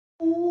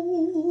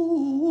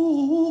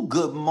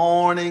Good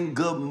morning,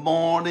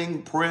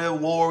 prayer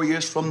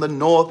warriors from the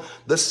north,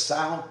 the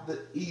south, the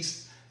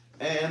east,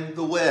 and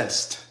the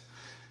west.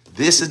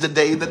 This is the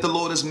day that the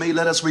Lord has made.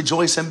 Let us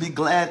rejoice and be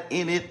glad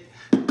in it.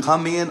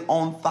 Come in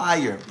on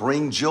fire.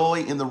 Bring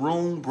joy in the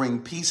room. Bring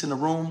peace in the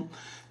room.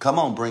 Come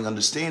on, bring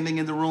understanding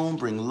in the room.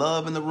 Bring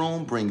love in the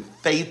room. Bring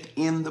faith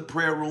in the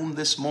prayer room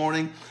this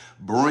morning.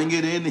 Bring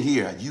it in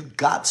here. You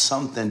got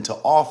something to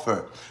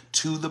offer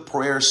to the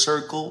prayer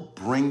circle.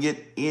 Bring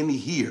it in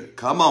here.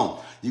 Come on.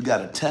 You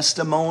got a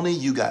testimony.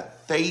 You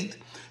got faith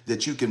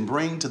that you can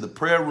bring to the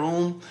prayer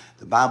room.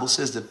 The Bible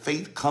says that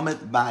faith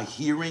cometh by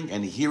hearing,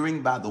 and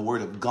hearing by the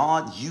word of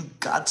God. You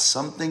got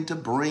something to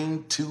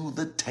bring to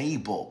the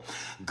table.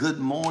 Good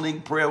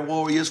morning, prayer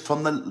warriors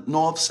from the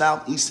north,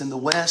 south, east, and the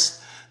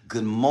west.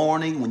 Good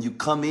morning. When you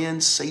come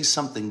in, say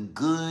something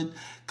good.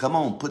 Come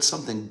on, put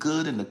something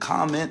good in the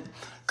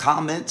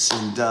comments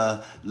and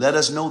let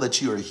us know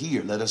that you are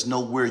here. Let us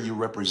know where you're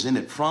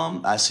represented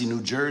from. I see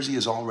New Jersey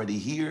is already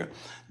here.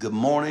 Good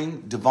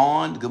morning,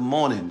 Devon. Good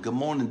morning. Good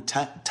morning,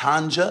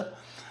 Tanja.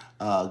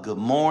 Good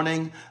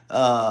morning.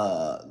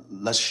 Oh,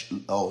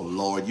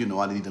 Lord, you know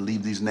I need to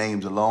leave these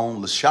names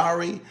alone.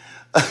 Lashari,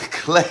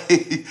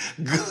 Clay.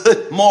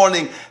 Good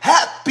morning.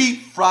 Happy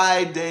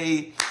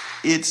Friday.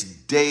 It's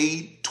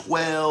day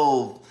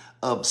 12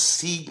 of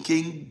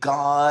seeking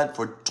God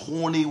for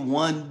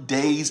 21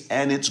 days,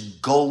 and it's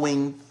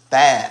going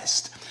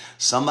fast.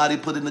 Somebody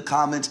put in the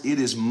comments, it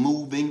is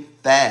moving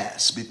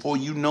fast. Before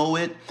you know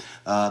it,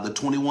 the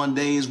 21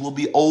 days will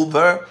be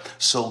over.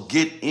 So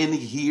get in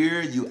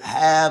here. You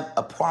have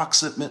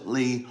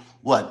approximately,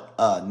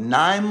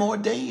 9 more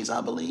days,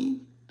 I believe.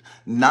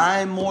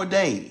 9 more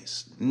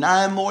days.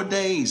 9 more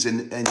days.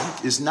 And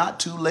it's not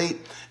too late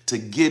to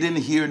get in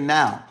here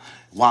now.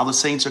 While the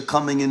saints are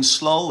coming in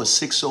slow, it's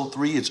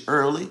 6:03, it's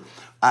early.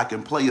 I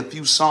can play a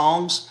few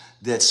songs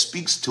that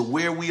speaks to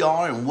where we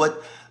are and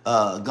what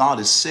God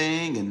is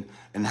saying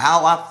and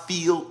how I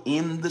feel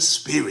in the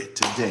spirit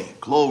today.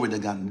 Glory to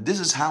God. This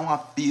is how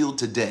I feel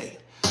today.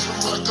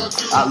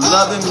 I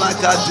love him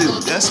like I do.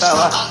 That's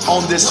how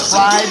on this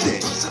Friday.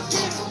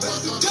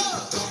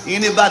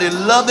 Anybody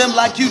love him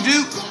like you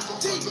do?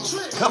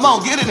 Come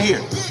on, get in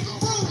here.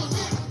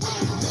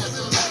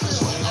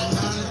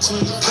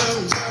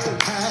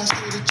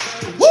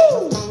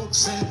 Woo!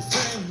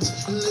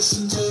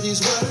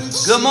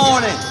 Good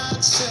morning.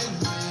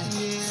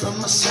 From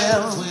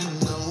myself, when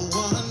no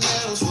one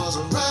else was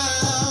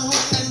around,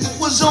 and it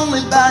was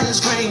only by his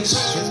grace,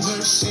 his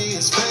mercy,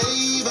 his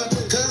favor,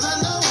 'cause I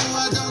know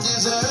I don't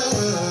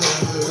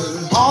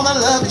deserve all the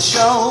love is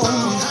shown.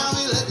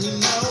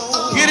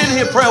 Get in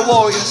here, prayer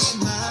warriors.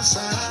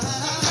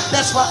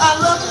 That's why I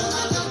love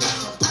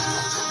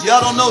him.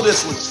 Y'all don't know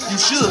this one. You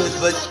should,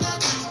 but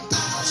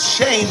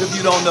shame if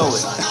you don't know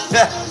it.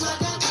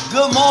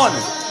 Good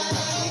morning.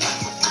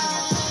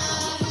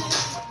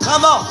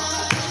 Come on.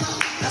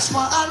 That's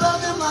why I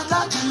love him like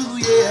I do,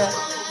 yeah.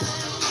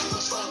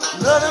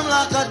 Love him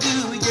like I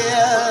do,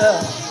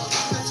 yeah.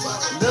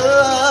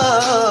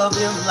 Love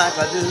him like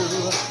I do.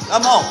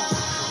 Come on.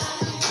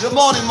 Good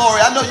morning,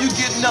 Maury. I know you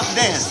getting up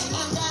dancing.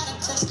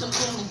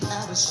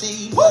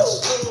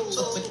 Woo.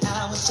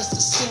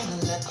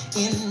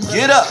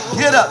 Get up,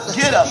 get up,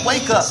 get up.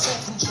 Wake up.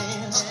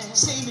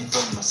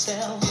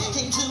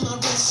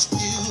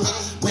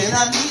 When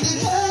I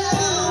needed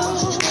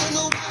help,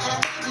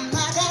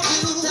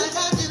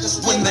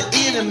 when the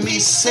enemy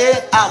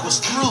said I was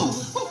through,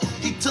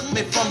 he took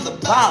me from the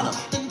bottom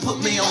and put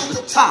me on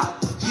the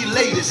top. He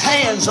laid his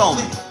hands on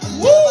me.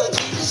 Woo!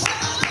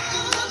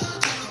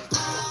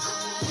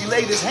 He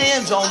laid his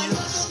hands on you.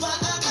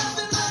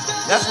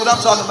 That's what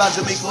I'm talking about,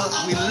 Jamaica.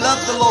 We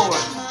love the Lord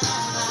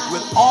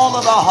with all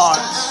of our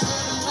hearts,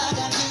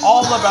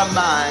 all of our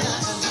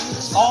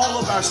minds, all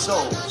of our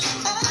souls.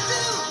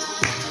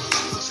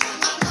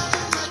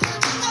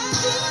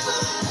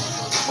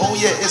 Oh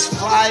yeah, it's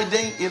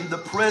Friday in the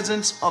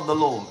presence of the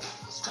Lord.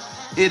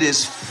 It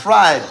is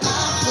Friday.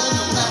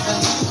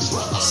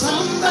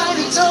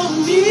 Somebody told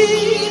me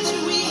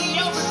that we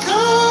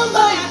overcome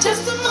by your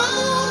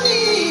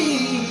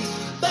testimony,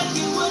 but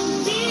you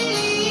wouldn't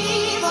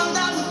believe how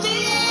that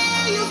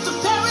fear used to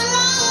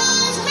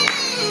paralyze me.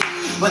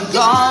 But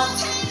God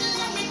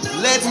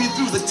led me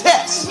through the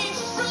test,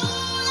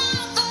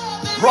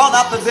 brought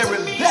out the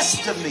very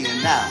best of me,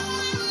 and now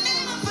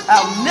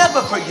I'll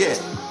never forget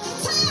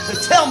to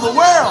tell the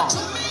world.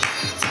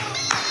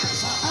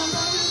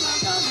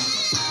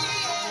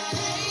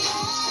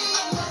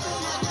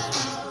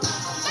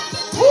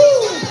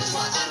 Woo!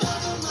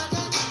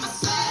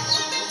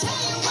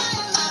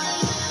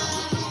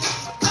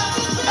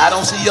 I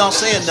don't see y'all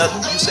saying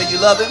nothing. You say you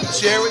love him,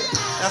 share it.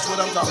 That's what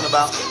I'm talking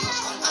about.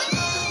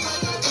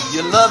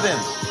 You love him.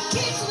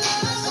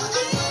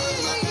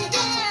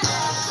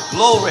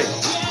 Glory.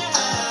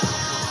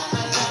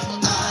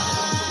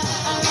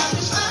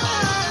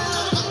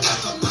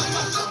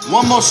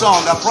 One more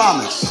song, I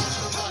promise.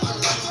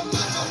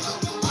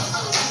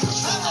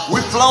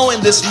 We're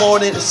flowing this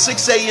morning at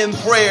 6 a.m.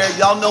 prayer.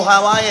 Y'all know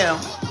how I am.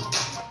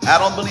 I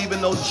don't believe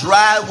in no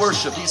dry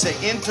worship. He said,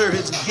 enter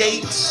his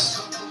gates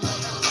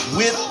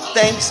with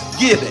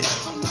thanksgiving.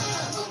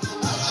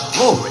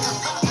 Glory.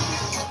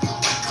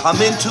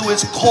 Come into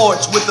his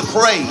courts with the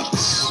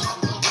praise.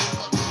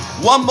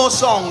 One more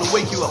song to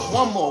wake you up.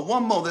 One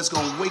more that's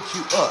going to wake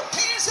you up.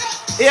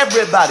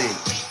 Everybody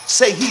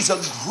say he's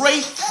a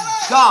great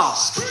God.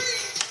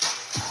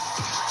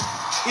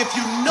 If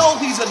you know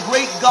he's a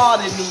great God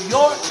in New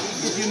York,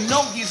 if you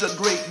know he's a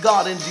great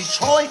God in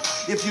Detroit,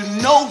 if you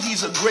know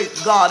he's a great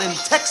God in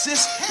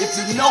Texas, if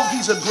you know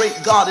he's a great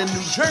God in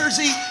New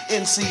Jersey,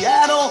 in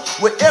Seattle,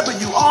 wherever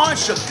you are,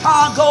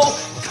 Chicago,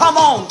 come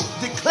on,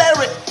 declare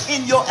it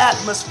in your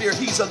atmosphere.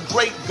 He's a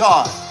great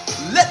God.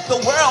 Let the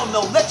world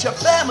know, let your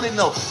family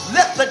know,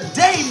 let the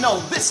day know,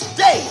 this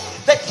day,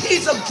 that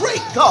he's a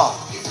great God.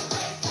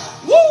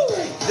 Woo!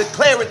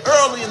 Declare it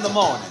early in the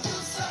morning.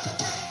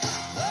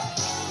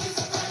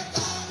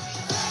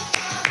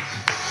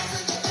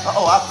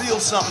 Uh-oh, I feel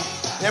something.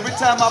 Every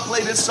time I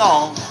play this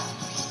song,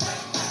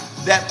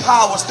 that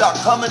power start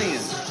coming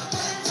in.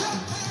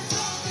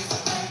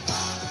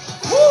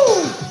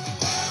 Woo!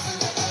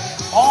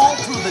 All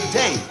through the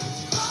day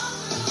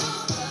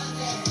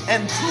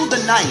and through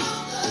the night.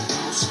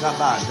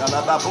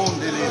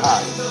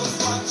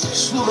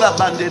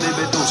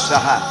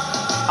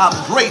 I'm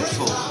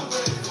grateful.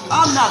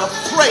 I'm not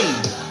afraid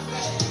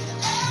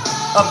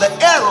of the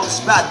arrows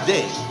by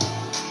day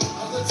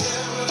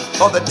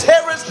or the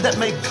terrors that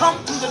may come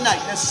through the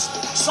night. That's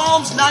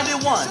Psalms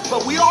 91.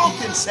 But we all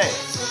can say,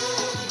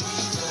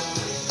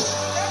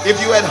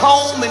 if you're at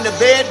home in the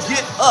bed,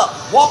 get up,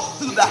 walk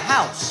through the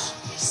house,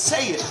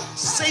 say it,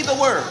 say the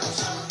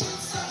words,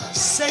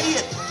 say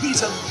it.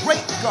 He's a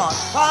great God.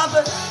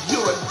 Father,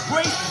 you're a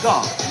great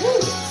God. Woo.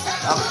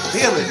 I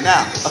feel it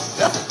now.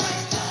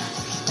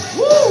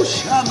 Woo,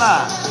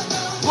 Shama.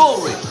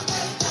 Glory.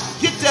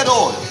 Get that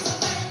oil.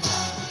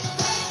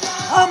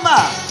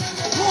 Hama.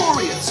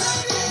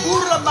 Glorious.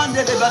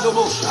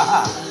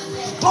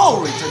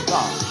 Glory to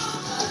God.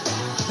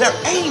 They're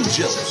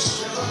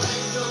angels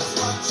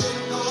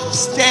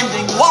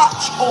standing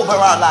watch over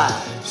our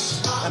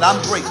lives. And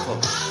I'm grateful.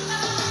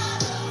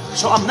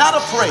 So I'm not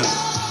afraid.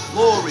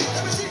 Glory to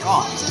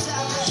God.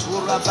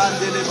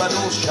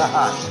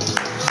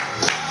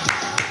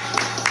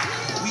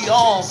 We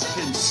all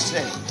can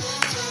say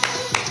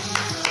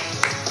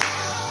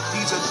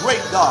he's a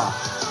great God.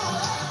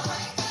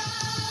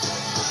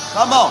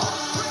 Come on.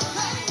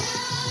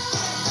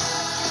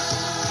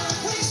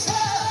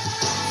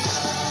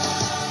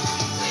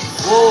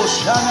 Oh,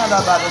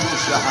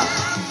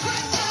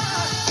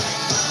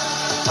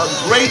 a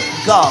great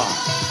God.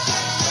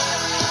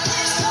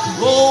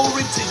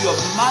 Glory to your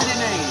mighty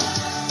name.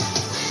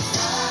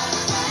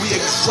 We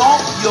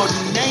exalt your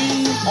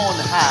name on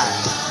high.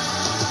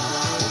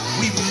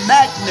 We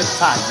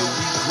magnify you.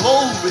 We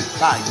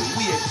glorify you.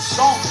 We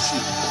exalt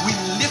you. We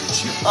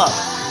lift you up.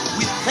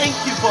 We thank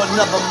you for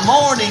another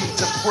morning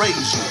to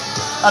praise you.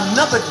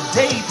 Another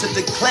day to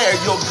declare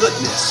your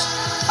goodness.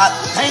 I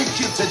thank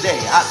you today.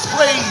 I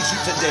praise you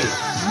today.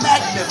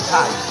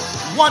 Magnify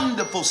you.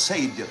 Wonderful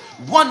Savior.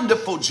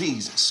 Wonderful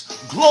Jesus.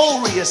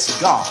 Glorious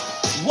God.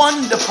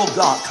 Wonderful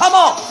God. Come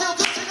on.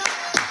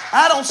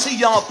 I don't see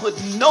y'all put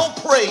no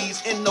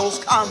praise in those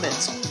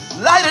comments.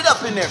 Light it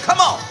up in there. Come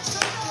on.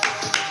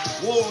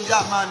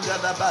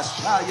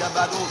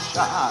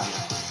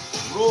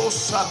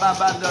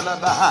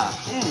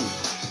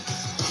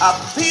 I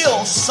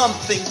feel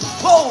something.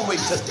 Glory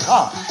to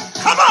God.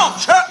 Come on,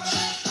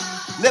 church.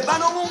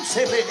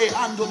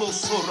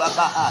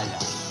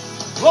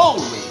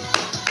 Glory.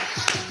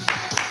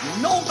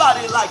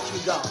 Nobody like you,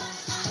 God.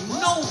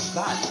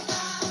 Nobody.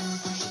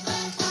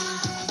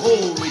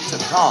 Glory to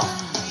God.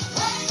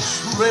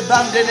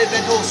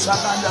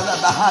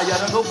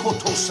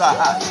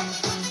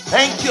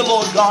 Thank you,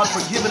 Lord God,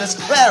 for giving us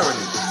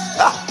clarity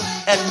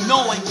and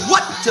knowing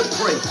what to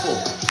pray for.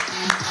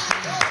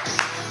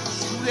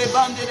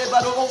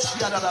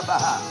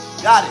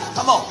 Got it.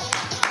 Come on.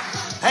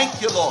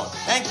 Thank you, Lord.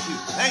 Thank you.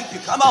 Thank you.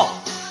 Come on.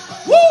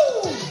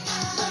 Woo!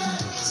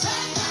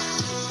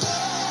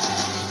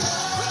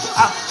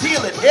 I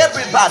feel it.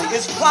 Everybody.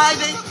 It's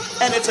Friday,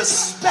 and it's a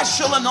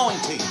special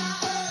anointing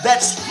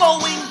that's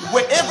flowing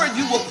wherever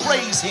you will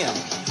praise him.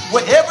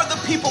 Wherever the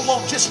people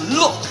won't just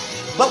look,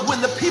 but when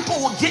the people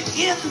will get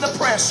in the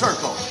prayer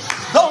circle,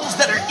 those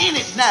that are in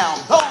it now,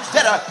 those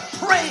that are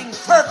praying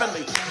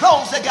fervently,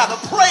 those that got to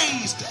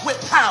praise with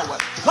power.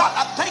 God,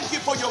 I thank you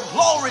for your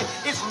glory.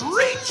 It's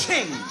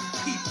reaching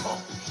people.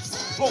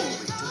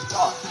 Glory to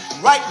God.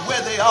 Right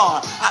where they are,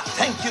 I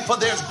thank you for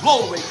there's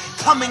glory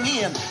coming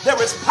in.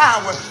 There is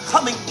power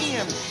coming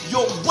in.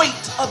 Your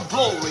weight of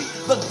glory,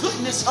 the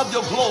goodness of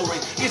your glory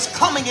is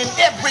coming in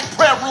every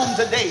prayer room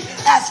today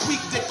as we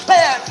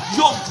declare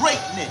your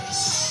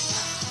greatness.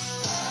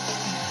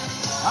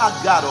 I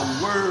got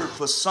a word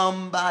for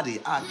somebody.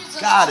 I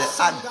got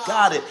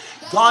it.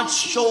 God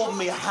showed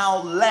me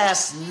how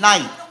last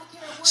night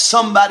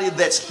Somebody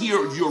that's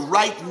here, you're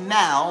right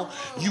now,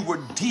 you were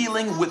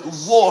dealing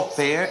with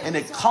warfare, and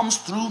it comes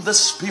through the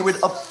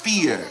spirit of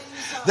fear.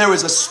 There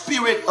is a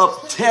spirit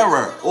of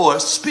terror or a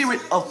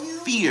spirit of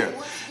fear.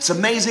 It's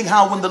amazing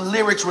how when the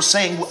lyrics were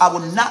saying, I will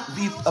not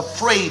be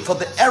afraid for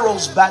the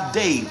arrows by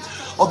day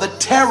or the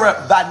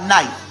terror by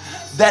night.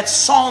 That's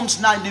Psalms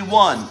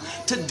 91.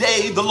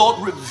 Today, the Lord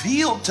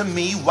revealed to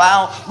me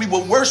while we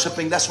were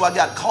worshiping. That's why I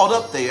got caught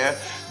up there.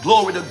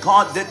 Glory to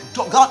God, that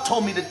God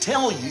told me to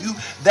tell you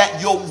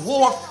that your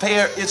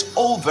warfare is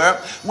over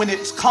when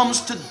it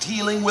comes to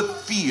dealing with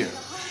fear.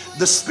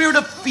 The spirit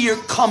of fear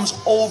comes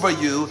over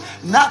you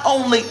not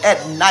only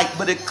at night,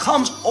 but it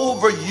comes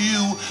over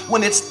you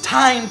when it's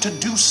time to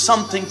do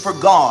something for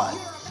God.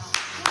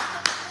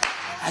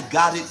 I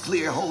got it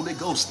clear, Holy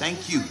Ghost.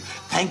 Thank you.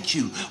 Thank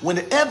you.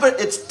 Whenever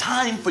it's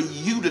time for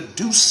you to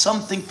do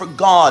something for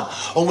God,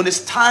 or when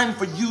it's time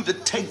for you to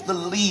take the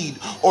lead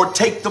or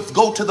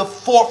go to the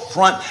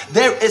forefront,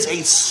 there is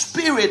a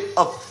spirit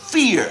of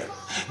fear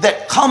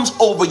that comes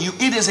over you.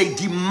 It is a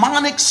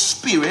demonic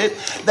spirit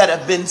that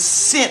have been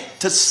sent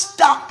to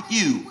stop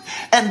you.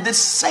 And this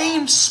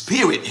same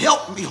spirit,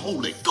 help me,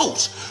 Holy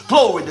Ghost,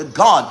 glory to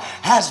God,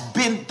 has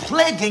been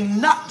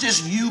plaguing not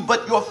just you,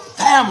 but your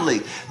family.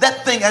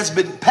 That thing has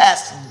been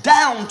passed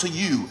down to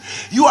you.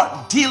 You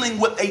are dealing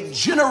with a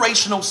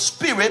generational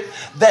spirit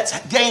that's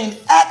gained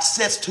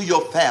access to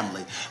your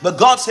family. But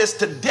God says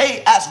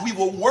today, as we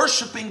were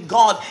worshiping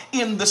God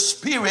in the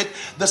spirit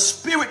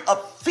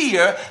of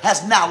fear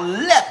has now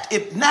left.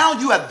 If now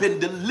you have been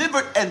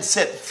delivered and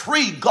set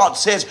free, God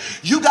says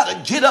you got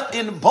to get up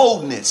in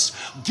boldness,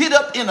 get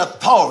up in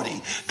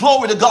authority.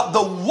 Glory to God.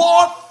 The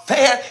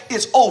warfare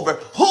is over.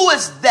 Who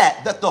is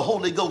that the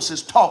Holy Ghost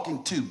is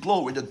talking to?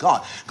 Glory to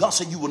God. God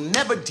said you will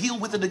never deal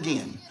with it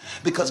again,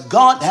 because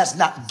God has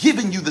not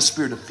given you the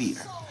spirit of fear.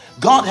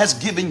 God has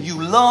given you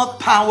love,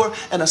 power,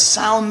 and a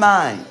sound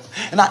mind.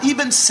 And I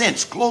even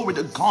sense, glory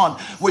to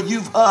God, where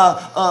you've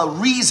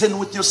reasoned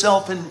with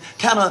yourself and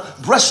kind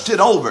of brushed it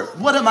over.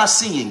 What am I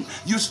seeing?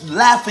 You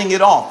laughing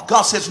it off.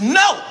 God says,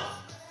 no,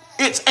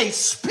 it's a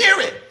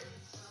spirit.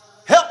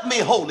 Help me,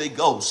 Holy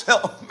Ghost.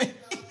 Help me.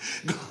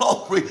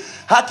 Glory.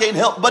 I can't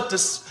help but to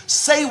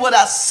say what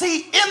I see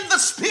in the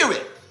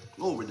spirit.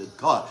 Glory to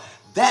God.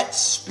 That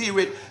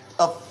spirit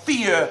of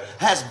fear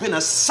has been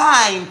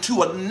assigned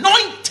to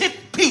anointed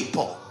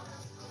people.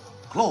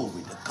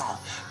 Glory to God.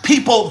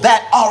 People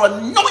that are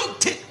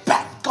anointed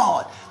by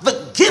God.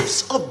 The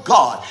gifts of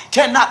God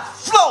cannot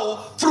flow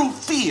through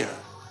fear.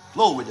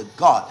 Glory to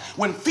God.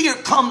 When fear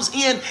comes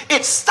in,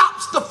 it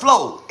stops the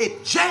flow.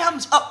 It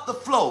jams up the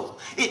flow.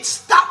 It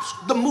stops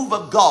the move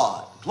of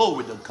God.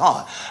 Glory to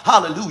God.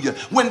 Hallelujah.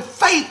 When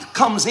faith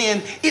comes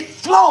in, it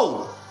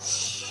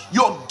flows.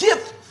 Your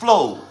gift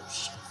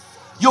flows.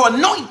 Your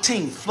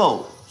anointing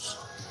flows.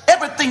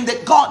 Everything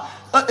that God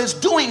is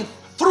doing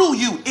through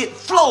you, it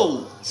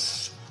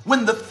flows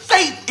when the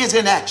faith is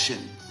in action.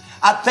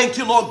 I thank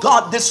you, Lord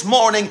God, this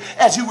morning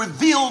as you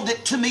revealed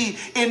it to me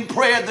in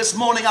prayer this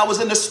morning. I was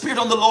in the Spirit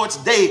on the Lord's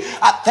day.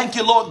 I thank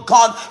you, Lord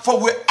God,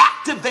 for we're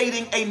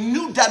activating a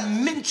new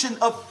dimension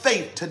of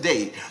faith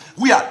today.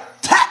 We are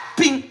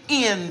tapping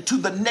into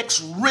the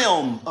next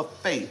realm of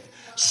faith.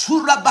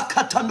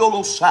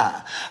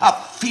 I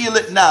feel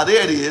it now.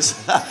 There it is.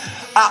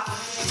 I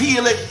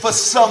feel it for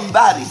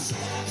somebody.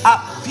 I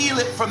feel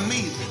it for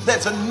me.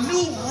 There's a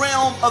new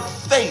realm of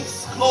faith.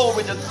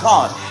 Glory to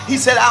God. He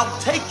said, I'll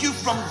take you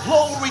from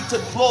glory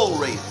to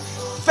glory,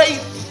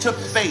 faith to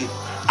faith.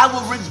 I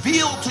will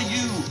reveal to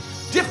you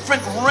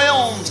different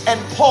realms and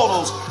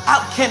portals.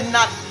 I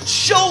cannot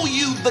show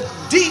you the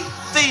deep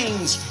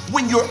things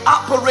when you're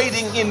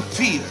operating in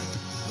fear.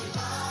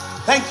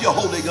 Thank you,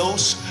 Holy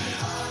Ghost.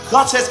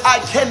 God says, I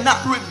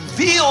cannot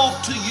reveal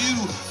to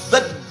you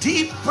the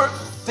deeper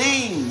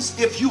things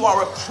if you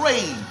are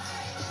afraid.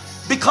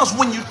 Because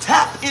when you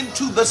tap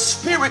into the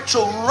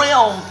spiritual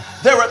realm,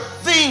 there are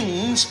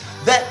things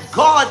that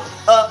God,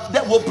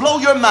 that will blow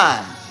your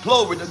mind.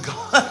 Glory to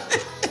God.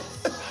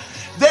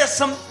 There's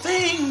some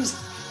things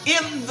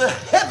in the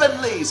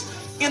heavenlies,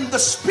 in the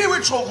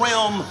spiritual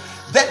realm,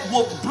 that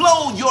will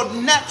blow your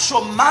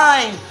natural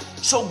mind.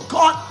 So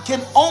God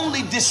can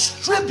only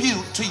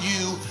distribute to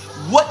you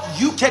what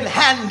you can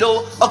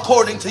handle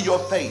according to your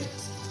faith.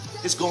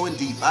 It's going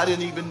deep. I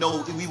didn't even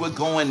know we were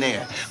going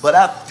there. But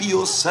I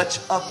feel such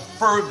a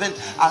fervent,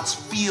 I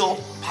feel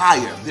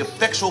fire. The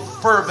effectual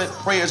fervent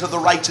prayers of the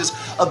righteous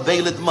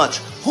availeth much.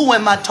 Who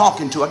am I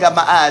talking to? I got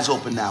my eyes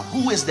open now.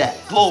 Who is that?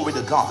 Glory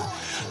to God.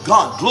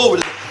 God,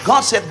 glory to God.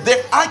 God said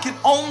that I can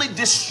only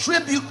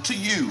distribute to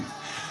you.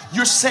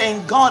 You're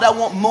saying, God, I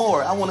want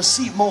more. I want to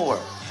see more.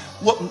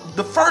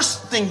 The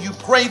first thing you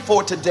pray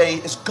for today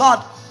is,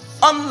 God,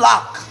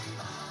 unlock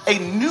a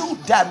new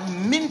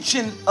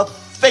dimension of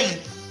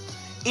faith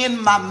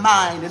in my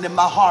mind and in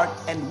my heart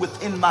and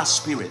within my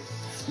spirit.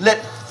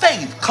 Let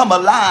faith come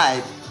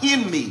alive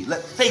in me.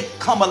 Let faith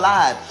come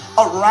alive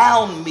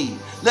around me.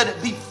 Let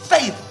it be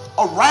faith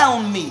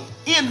around me,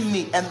 in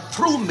me, and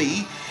through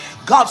me.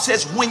 God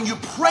says, when you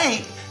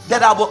pray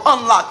that I will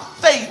unlock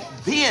faith,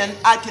 then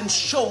I can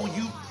show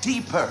you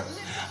deeper.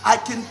 I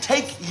can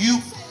take you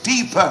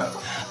deeper.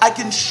 I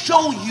can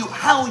show you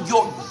how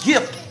your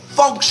gift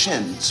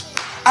functions.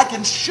 I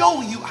can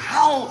show you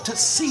how to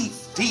see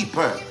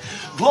deeper.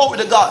 Glory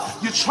to God.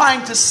 You're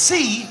trying to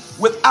see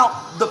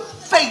without the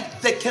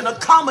faith that can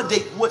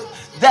accommodate what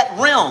that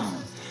realm.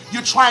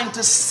 You're trying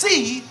to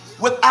see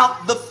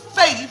without the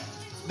faith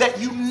that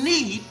you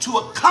need to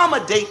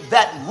accommodate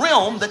that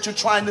realm that you're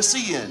trying to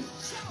see in.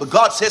 But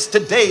God says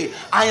today,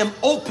 I am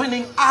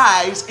opening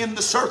eyes in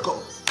the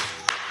circle.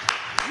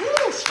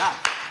 Woo,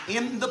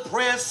 in the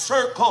prayer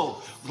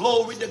circle.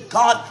 Glory to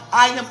God.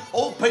 I am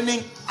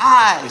opening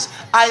eyes.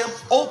 I am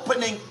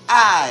opening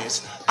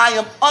eyes. I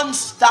am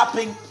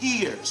unstopping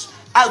ears.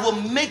 I will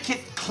make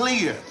it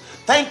clear.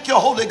 Thank you,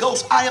 Holy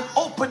Ghost. I am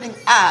opening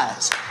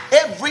eyes.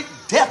 Every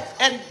deaf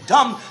and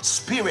dumb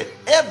spirit,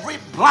 every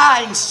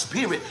blind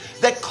spirit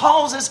that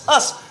causes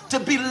us to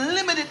be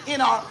limited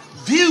in our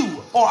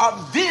view or our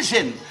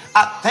vision,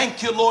 I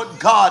thank you, Lord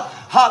God.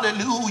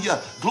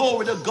 Hallelujah.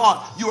 Glory to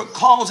God. You are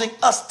causing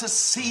us to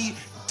see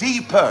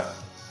deeper.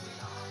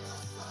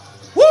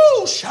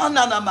 Woo!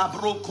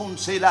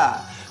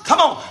 Come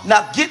on.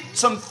 Now get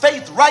some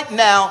faith right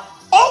now.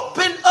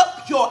 Open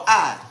up your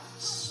eyes.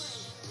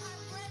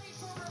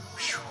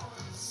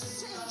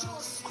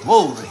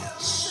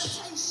 Glorious.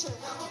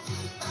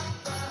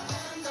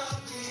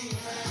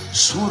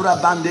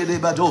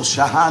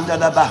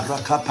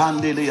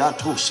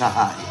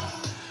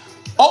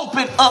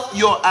 Open up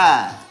your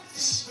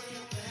eyes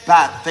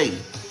by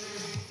faith.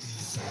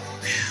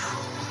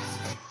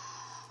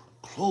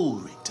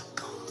 Glory to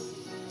God.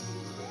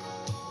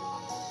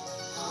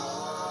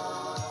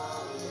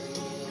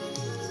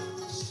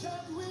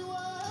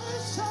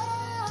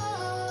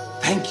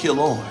 Thank you,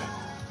 Lord.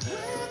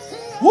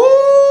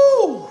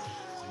 Woo!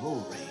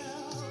 Glory.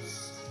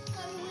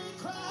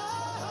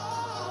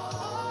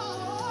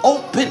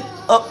 Open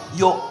up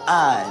your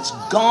eyes.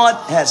 God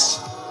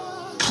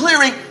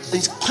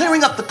He's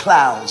clearing up the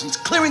clouds. He's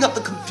clearing up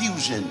the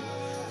confusion.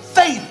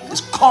 Faith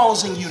is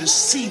causing you to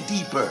see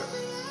deeper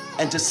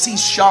and to see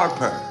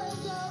sharper.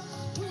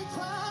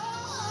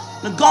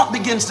 Now God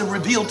begins to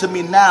reveal to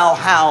me now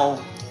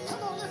how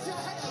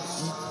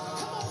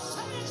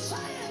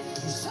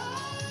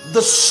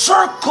the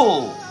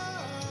circle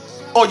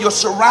or your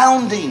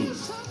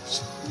surroundings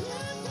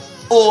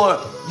or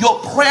your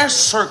prayer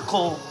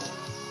circle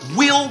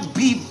will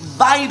be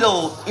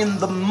vital in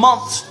the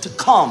months to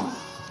come.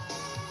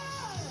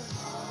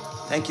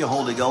 Thank you,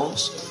 Holy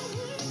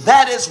Ghost.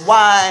 That is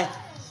why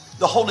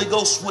the Holy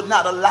Ghost would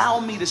not allow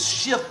me to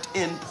shift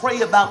and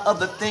pray about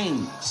other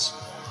things.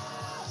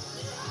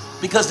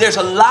 Because there's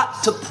a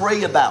lot to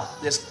pray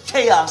about. There's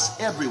chaos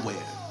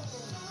everywhere.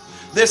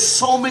 There's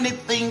so many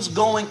things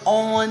going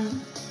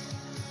on.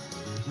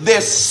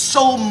 There's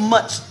so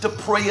much to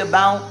pray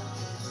about.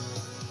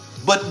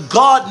 But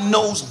God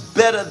knows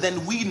better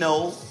than we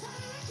know.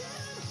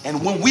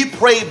 And when we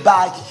pray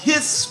by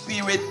His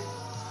Spirit,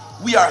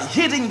 we are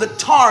hitting the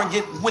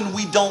target when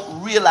we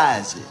don't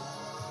realize it.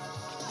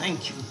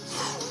 Thank you.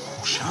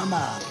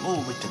 Shama,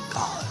 glory to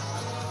God.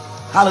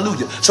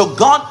 Hallelujah. So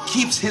God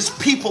keeps His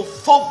people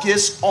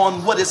focused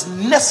on what is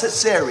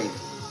necessary,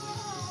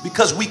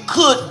 because we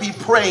could be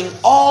praying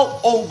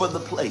all over the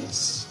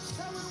place.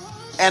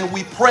 And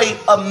we pray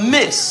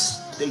amiss.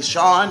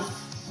 Deshaun,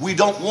 we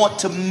don't want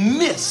to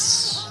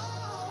miss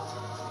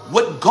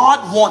what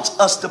God wants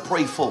us to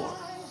pray for.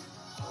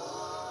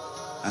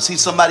 I see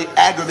somebody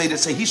aggravated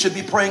say he should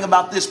be praying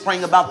about this,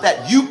 praying about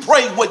that. You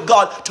pray what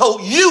God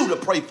told you to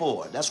pray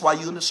for. That's why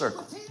you're in the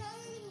circle.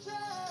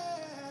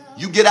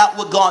 You get out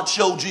what God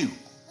showed you.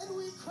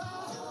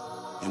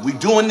 And we're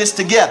doing this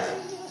together.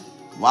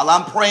 While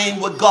I'm praying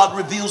what God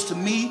reveals to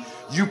me,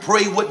 you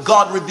pray what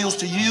God reveals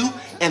to you,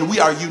 and we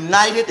are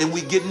united and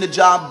we're getting the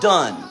job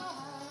done.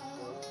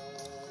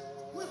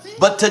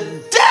 But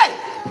today,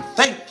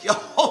 thank you,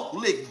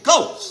 Holy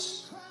Ghost,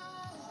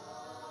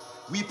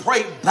 we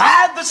pray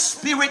by the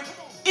Spirit,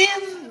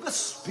 in the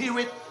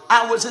Spirit.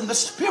 I was in the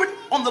Spirit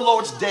on the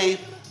Lord's day.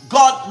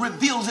 God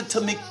reveals it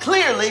to me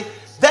clearly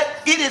that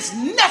it is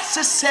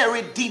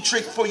necessary,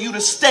 Deitrick, for you to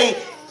stay.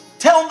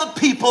 Tell the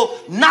people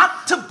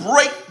not to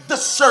break the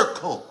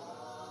circle.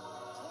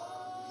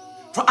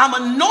 For I'm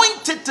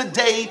anointed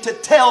today to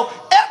tell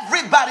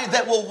everybody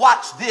that will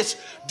watch this,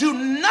 do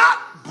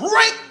not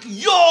break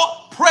your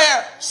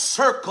prayer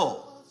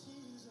circle.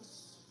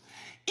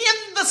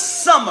 In the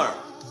summer,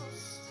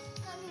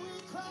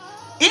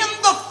 in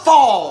the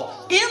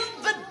fall, in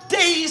the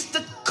days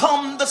to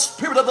come, the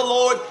Spirit of the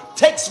Lord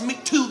takes me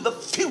to the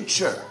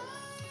future.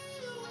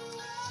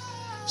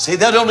 Say,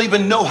 they don't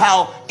even know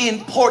how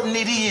important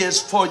it is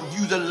for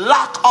you to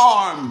lock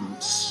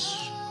arms.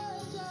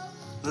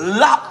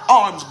 Lock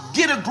arms.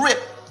 Get a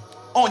grip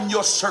on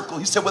your circle.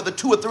 He said, whether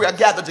two or three are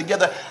gathered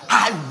together,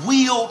 I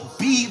will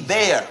be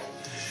there.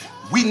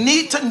 We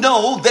need to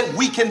know that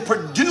we can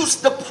produce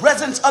the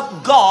presence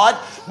of God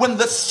when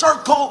the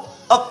circle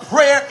of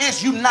prayer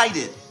is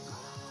united.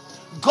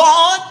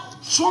 God,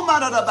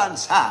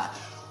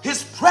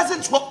 His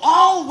presence will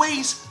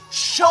always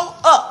show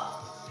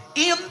up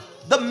in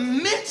the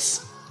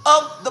midst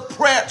of the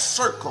prayer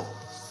circle.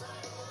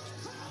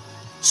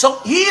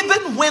 So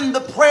even when the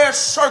prayer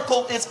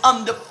circle is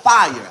under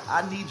fire,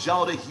 I need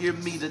y'all to hear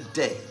me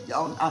today.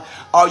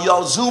 Are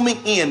y'all zooming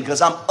in?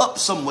 Because I'm up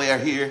somewhere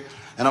here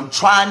and I'm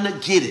trying to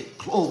get it.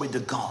 Glory to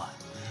God.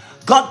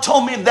 God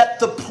told me that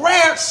the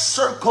prayer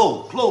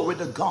circle, glory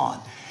to God,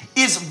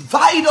 is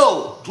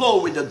vital,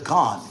 glory to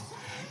God.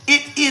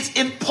 It is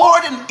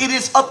important. It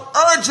is of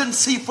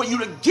urgency for you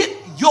to get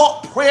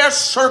your prayer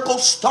circle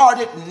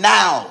started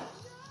now.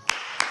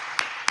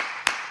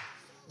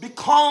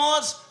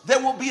 Because there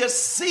will be a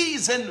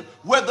season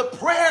where the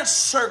prayer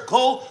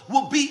circle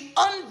will be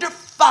under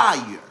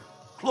fire.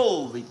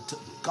 Glory to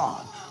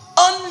God.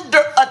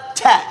 Under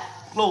attack.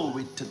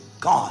 Glory to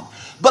God.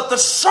 But the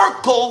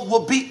circle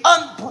will be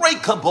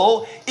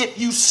unbreakable if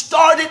you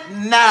start it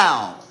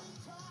now.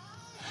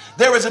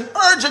 There is an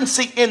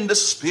urgency in the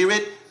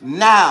spirit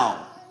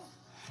now.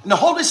 And the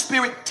Holy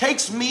Spirit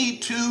takes me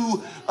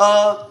to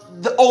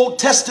the Old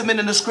Testament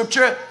in the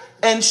scripture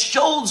and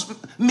shows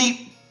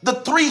me the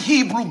 3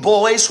 Hebrew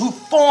boys who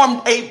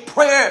formed a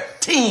prayer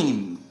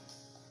team.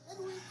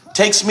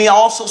 Takes me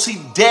also see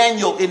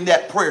Daniel in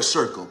that prayer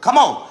circle. Come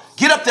on,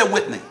 get up there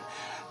with me.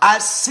 I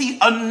see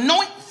 4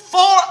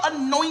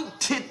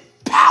 anointed,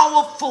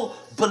 powerful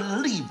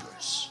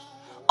believers,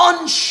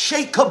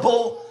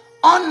 unshakable,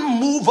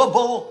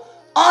 unmovable,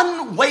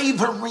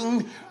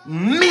 unwavering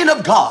men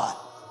of God,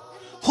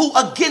 who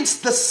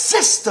against the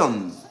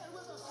system,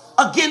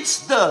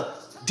 against the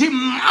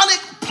demonic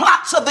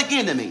plots of the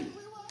enemy,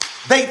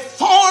 they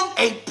formed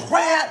a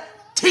prayer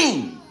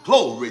team.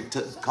 Glory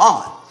to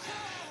God.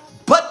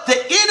 But the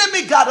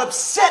enemy got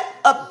upset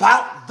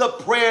about the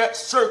prayer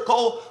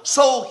circle,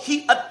 so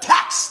he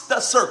attacks the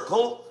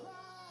circle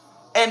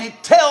and he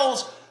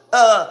tells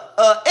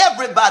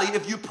everybody,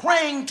 if you're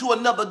praying to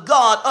another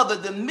God other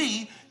than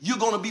me, you're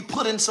going to be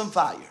put in some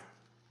fire.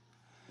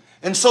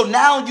 And so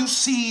now you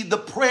see the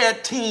prayer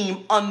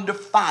team under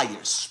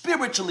fire.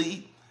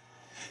 Spiritually,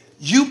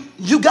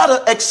 you got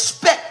to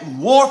expect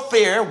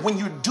warfare when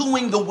you're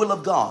doing the will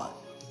of God.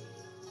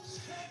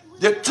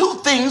 There are 2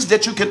 things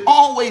that you can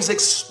always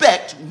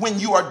expect when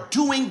you are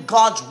doing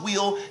God's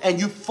will and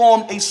you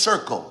form a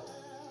circle.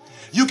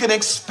 You can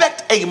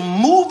expect a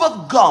move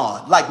of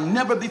God like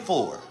never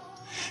before.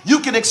 You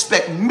can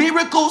expect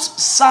miracles,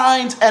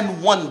 signs,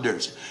 and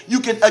wonders.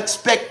 You can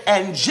expect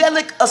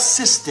angelic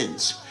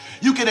assistance.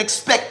 You can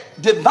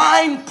expect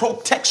divine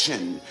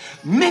protection.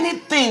 Many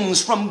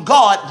things from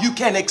God you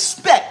can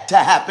expect to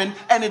happen,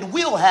 and it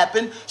will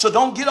happen. So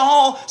don't get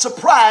all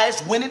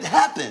surprised when it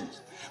happens.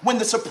 When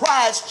the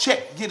surprise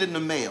check get in the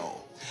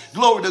mail.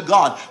 Glory to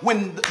God.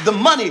 When the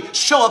money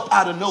show up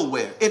out of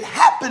nowhere. It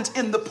happens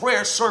in the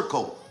prayer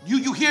circle.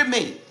 You hear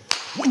me?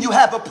 When you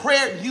have a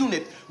prayer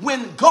unit,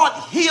 when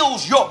God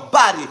heals your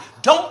body,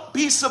 don't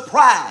be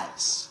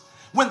surprised.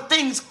 When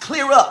things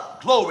clear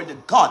up, glory to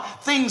God,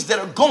 things that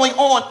are going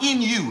on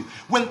in you,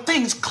 when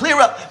things clear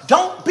up,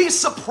 don't be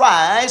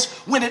surprised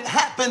when it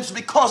happens,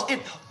 because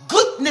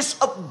goodness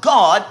of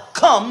God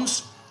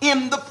comes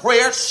in the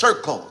prayer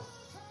circle.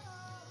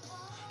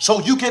 So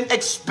you can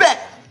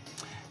expect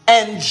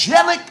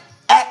angelic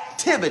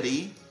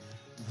activity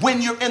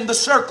when you're in the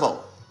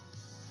circle.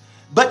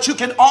 But you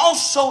can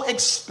also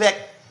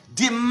expect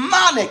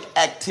demonic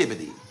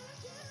activity.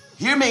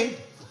 Hear me.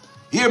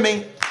 Hear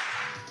me.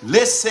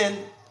 Listen.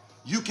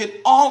 You can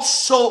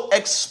also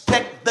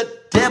expect the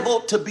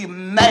devil to be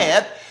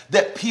mad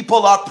that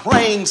people are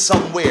praying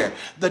somewhere.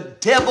 The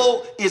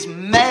devil is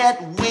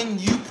mad when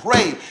you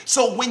pray.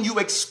 So when you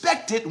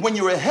expect it, when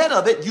you're ahead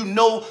of it, you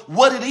know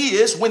what it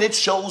is when it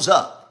shows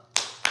up.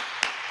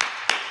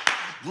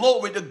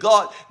 Glory to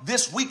God.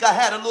 This week I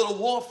had a little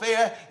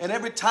warfare, and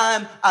every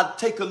time I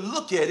take a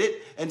look at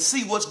it and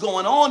see what's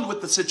going on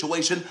with the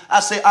situation, I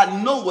say,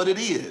 I know what it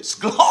is.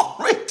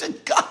 Glory to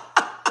God.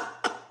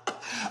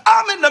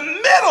 I'm in the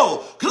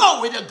middle,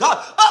 glory to God,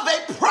 of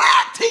a prayer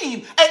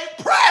team,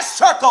 a prayer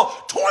circle,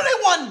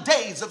 21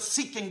 days of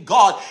seeking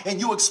God, and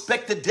you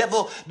expect the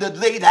devil to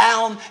lay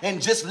down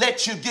and just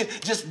let you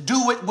just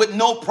do it with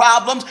no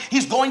problems.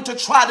 He's going to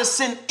try to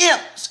send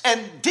imps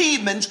and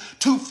demons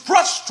to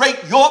frustrate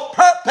your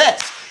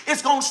purpose.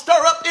 It's going to stir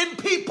up in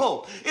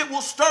people. It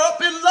will stir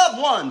up in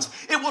loved ones.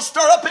 It will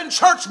stir up in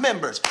church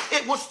members.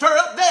 It will stir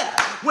up there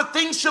where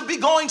things should be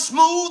going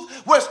smooth,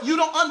 where you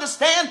don't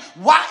understand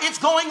why it's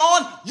going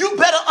on. You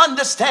better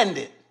understand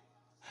it.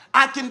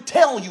 I can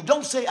tell you.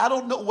 Don't say, I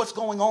don't know what's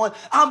going on.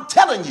 I'm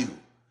telling you.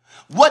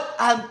 What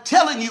I'm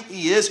telling you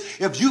is,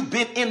 if you've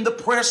been in the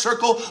prayer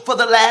circle for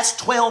the last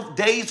 12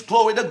 days,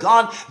 glory to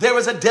God, there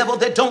is a devil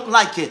that don't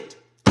like it.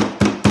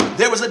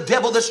 There is a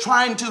devil that's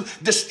trying to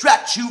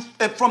distract you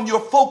from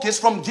your focus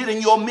from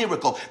getting your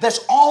miracle. There's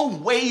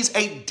always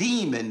a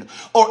demon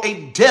or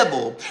a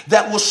devil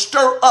that will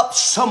stir up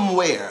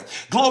somewhere.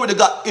 Glory to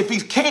God. If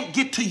he can't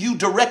get to you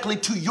directly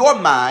to your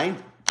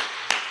mind,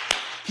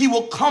 he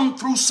will come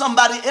through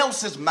somebody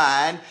else's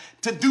mind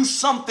to do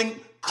something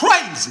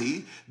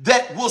crazy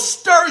that will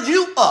stir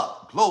you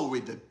up.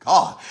 Glory to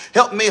God.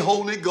 Help me,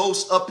 Holy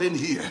Ghost, up in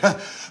here.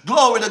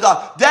 Glory to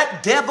God.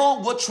 That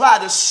devil will try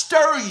to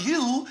stir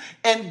you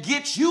and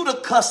get you to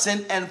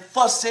cussing and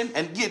fussing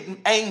and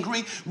getting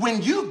angry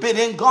when you've been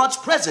in God's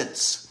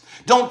presence.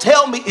 Don't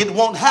tell me it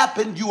won't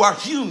happen. You are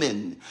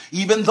human.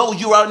 Even though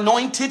you are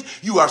anointed,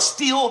 you are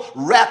still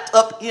wrapped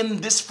up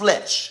in this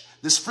flesh.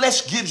 This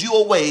flesh gives you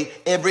away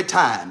every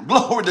time.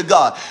 Glory to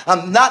God.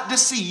 I'm not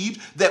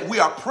deceived that we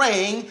are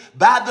praying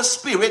by the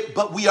Spirit,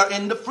 but we are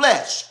in the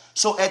flesh.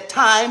 So at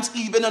times,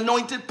 even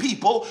anointed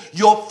people,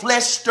 your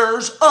flesh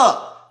stirs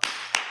up.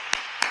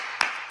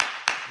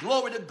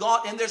 Glory to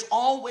God. And there's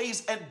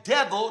always a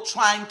devil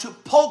trying to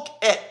poke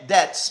at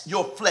that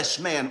your flesh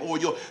man or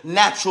your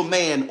natural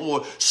man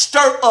or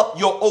stir up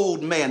your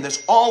old man.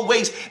 There's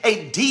always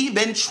a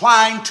demon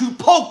trying to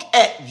poke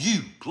at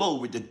you.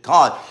 Glory to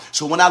God.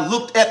 So when I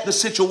looked at the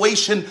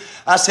situation,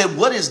 I said,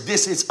 what is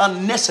this? It's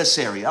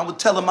unnecessary. I was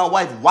telling my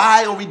wife,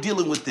 why are we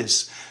dealing with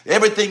this?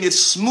 Everything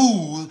is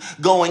smooth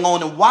going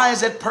on. And why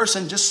is that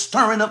person just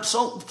stirring up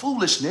so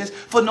foolishness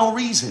for no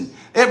reason?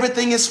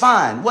 Everything is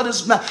fine. What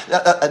is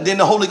and then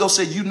the Holy Ghost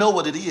said, you know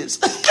what it is.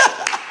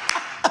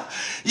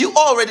 You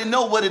already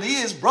know what it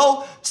is,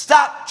 bro.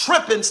 Stop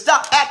tripping.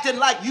 Stop acting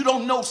like you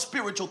don't know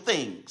spiritual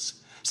things.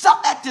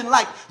 Stop acting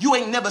like you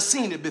ain't never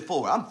seen it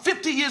before. I'm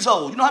 50 years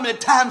old. You know how many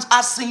times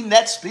I've seen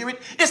that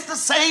spirit? It's the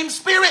same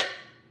spirit.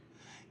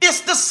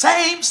 It's the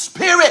same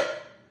spirit.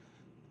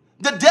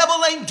 The devil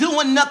ain't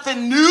doing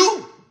nothing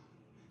new.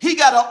 He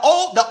got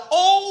the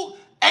old,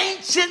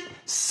 ancient,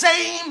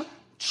 same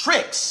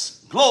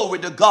tricks. Glory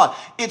to God.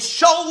 It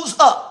shows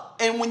up.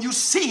 And when you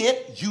see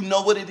it, you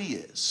know what it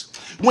is.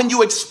 When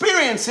you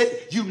experience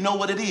it, you know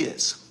what it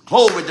is.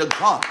 Glory to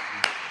God.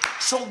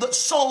 So the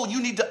soul, you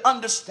need to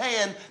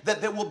understand that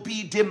there will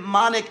be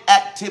demonic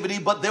activity,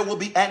 but there will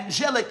be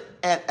angelic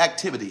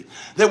activity.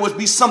 There will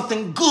be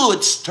something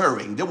good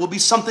stirring. There will be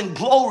something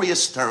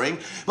glorious stirring,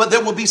 but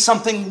there will be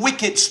something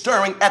wicked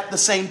stirring at the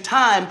same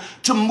time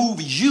to move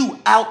you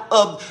out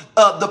of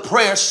the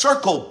prayer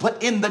circle.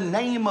 But in the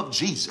name of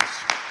Jesus,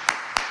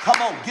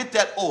 come on, get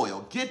that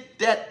oil. Get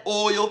that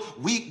oil.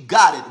 We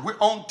got it. We're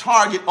on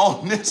target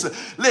on this.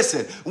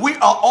 Listen, we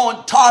are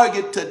on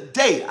target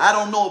today. I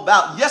don't know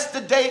about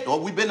yesterday, or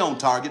we've been on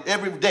target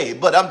every day,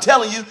 but I'm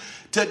telling you,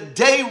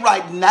 today,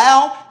 right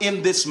now,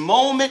 in this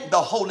moment,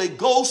 the Holy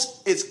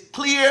Ghost is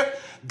clear,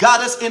 got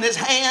us in his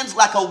hands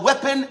like a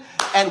weapon,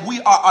 and we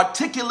are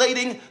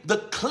articulating the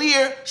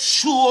clear,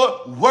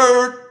 sure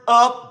word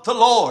of the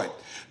Lord.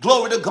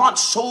 Glory to God.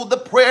 So the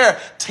prayer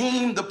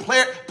team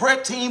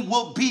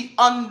will be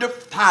under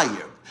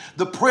fire.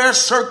 The prayer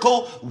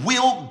circle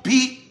will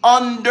be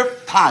under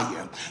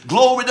fire.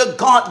 Glory to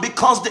God,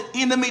 because the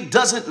enemy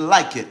doesn't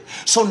like it.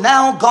 So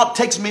now God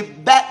takes me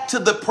back to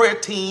the prayer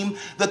team,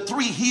 the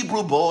 3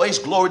 Hebrew boys,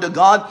 glory to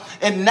God.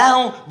 And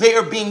now they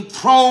are being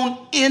thrown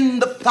in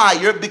the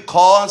fire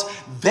because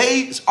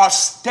they are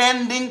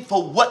standing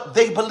for what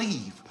they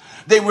believe.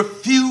 They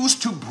refuse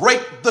to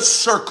break the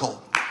circle.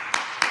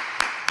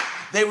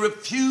 They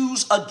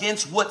refuse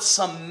against what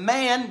some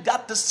man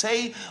got to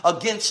say,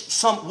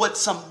 against what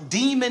some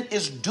demon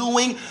is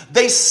doing.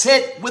 They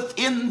said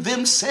within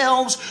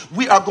themselves,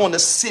 we are going to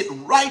sit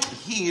right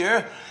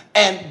here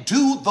and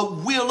do the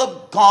will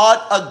of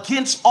God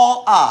against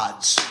all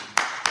odds.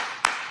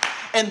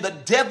 And the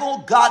devil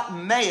got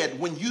mad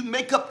when you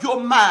make up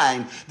your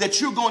mind that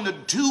you're going to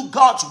do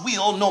God's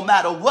will no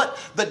matter what.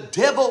 The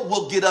devil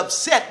will get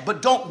upset,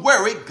 but don't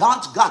worry,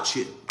 God's got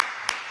you.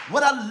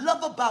 What I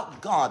love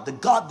about God, the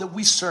God that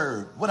we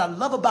serve, what I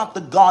love about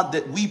the God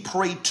that we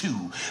pray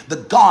to, the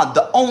God,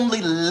 the only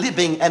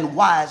living and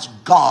wise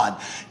God,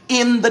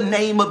 in the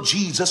name of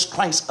Jesus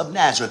Christ of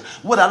Nazareth.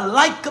 What I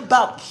like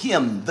about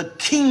him, the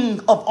King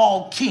of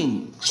all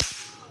kings,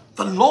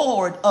 the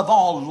Lord of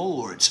all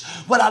lords.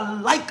 What I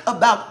like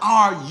about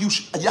our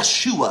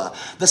Yeshua,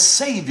 the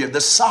Savior,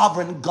 the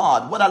sovereign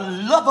God. What I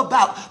love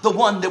about the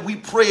one that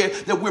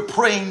we're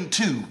praying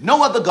to.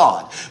 No other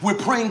God. We're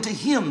praying to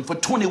him for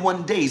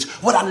 21 days.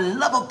 What I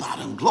love about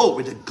him,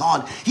 glory to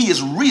God, he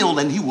is real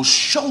and he will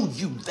show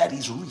you that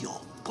he's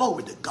real.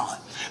 Glory to God.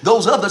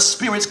 Those other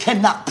spirits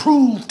cannot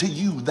prove to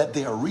you that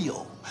they are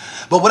real.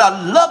 But what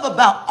I love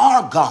about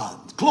our God,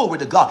 glory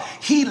to God,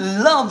 he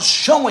loves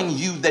showing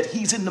you that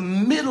he's in the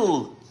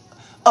middle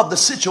of the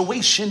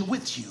situation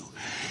with you.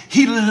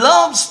 He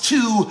loves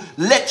to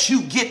let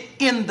you get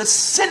in the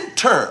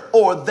center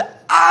or the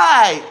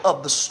eye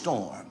of the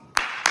storm.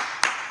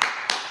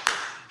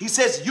 He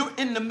says, you're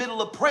in the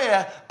middle of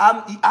prayer.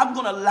 I'm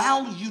going to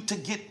allow you to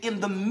get in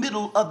the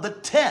middle of the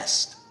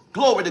test.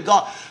 Glory to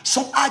God.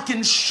 So I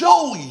can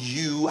show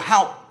you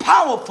how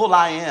powerful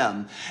I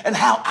am and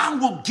how I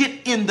will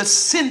get in the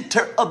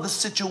center of the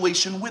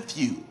situation with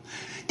you.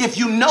 If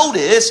you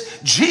notice,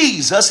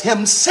 Jesus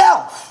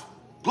himself,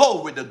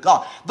 glory to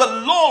God, the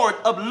Lord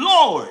of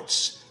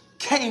Lords,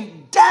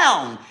 came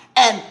down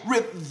and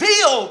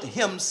revealed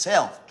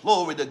himself,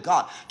 glory to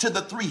God, to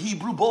the 3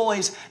 Hebrew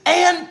boys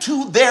and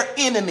to their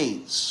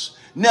enemies.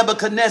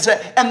 Nebuchadnezzar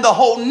and the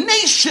whole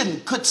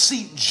nation could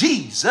see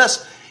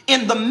Jesus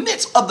in the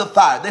midst of the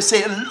fire. They say,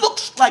 it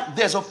looks like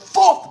there's a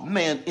fourth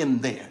man in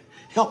there.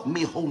 Help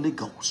me, Holy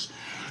Ghost.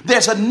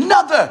 There's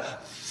another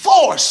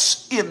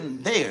force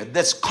in there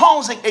that's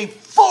causing a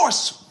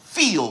force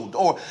field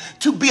or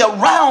to be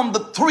around the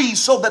three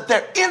so that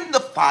they're in the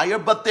fire,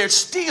 but they're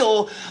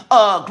still,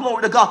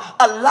 glory to God,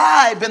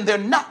 alive and they're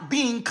not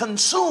being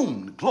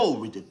consumed.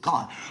 Glory to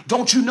God.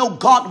 Don't you know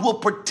God will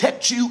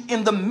protect you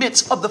in the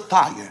midst of the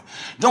fire?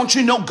 Don't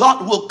you know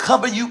God will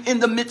cover you in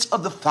the midst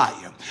of the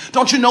fire?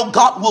 Don't you know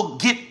God will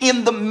get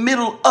in the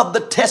middle of the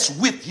test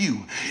with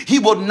you? He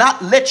will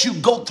not let you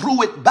go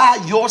through it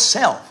by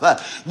yourself.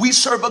 We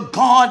serve a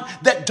God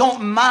that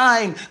don't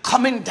mind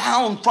coming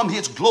down from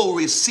his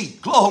glorious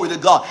seat. Glory to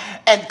God.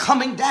 And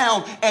coming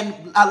down and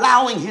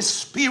allowing his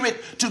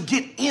spirit to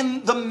get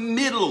in the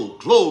middle.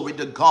 Glory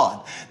to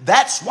God.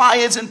 That's why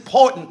it's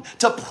important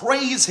to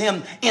praise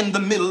him in the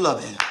middle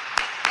of it.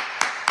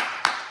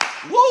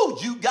 Woo,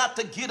 you got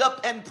to get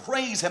up and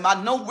praise him.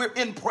 I know we're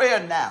in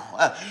prayer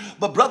now.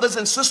 But brothers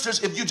and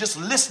sisters, if you're just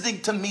listening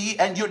to me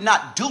and you're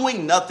not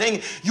doing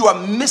nothing, you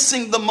are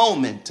missing the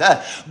moment.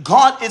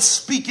 God is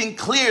speaking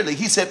clearly.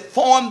 He said,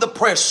 form the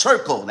prayer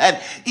circle. And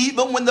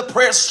even when the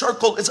prayer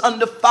circle is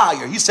under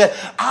fire, he said,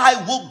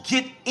 I will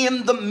get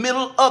in the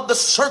middle of the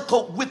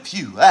circle with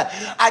you.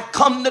 I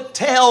come to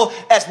tell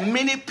as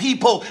many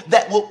people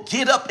that will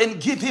get up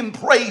and give him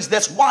praise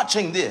that's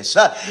watching this,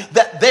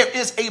 that there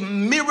is a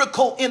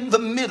miracle in the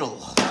middle.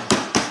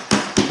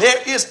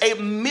 There is a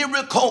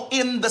miracle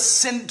in the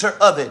center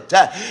of it.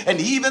 And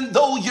even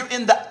though you're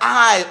in the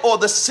eye or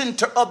the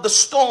center of the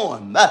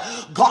storm,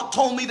 God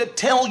told me to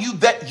tell you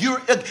that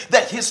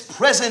that his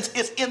presence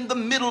is in the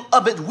middle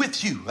of it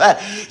with you.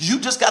 You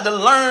just got to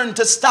learn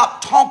to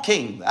stop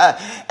talking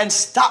and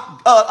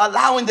stop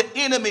allowing the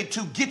enemy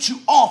to get you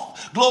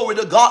off. Glory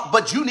to God.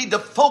 But you need to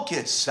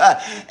focus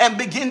and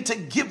begin to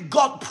give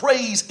God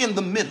praise in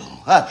the middle.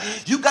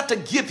 You got to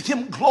give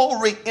him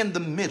glory in the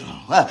middle.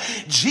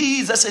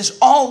 Jesus is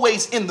always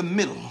in the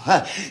middle.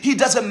 He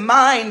doesn't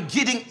mind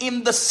getting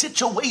in the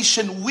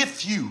situation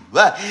with you.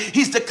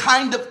 He's the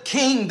kind of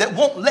king that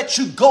won't let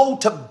you go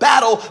to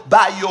battle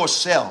by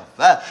yourself.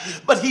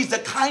 But he's the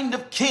kind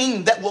of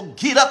king that will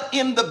get up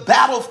in the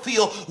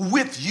battlefield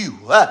with you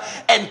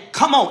and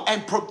come on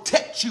and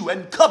protect you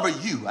and cover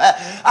you.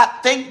 I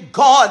thank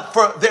God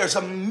for there's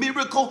a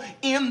miracle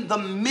in the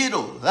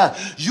middle.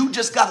 You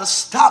just got to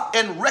stop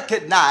and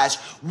recognize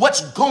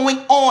what's going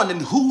on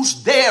and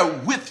who's there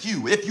with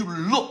you. If you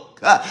look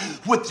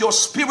with your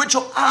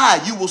spiritual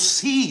eye, you will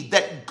see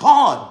that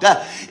God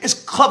is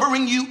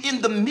covering you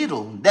in the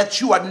middle, that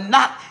you are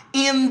not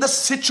in the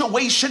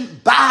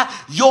situation by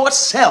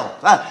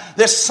yourself.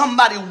 There's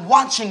somebody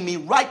watching me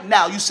right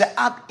now. You say,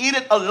 I'm in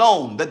it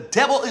alone. The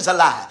devil is a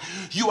lie.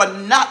 You are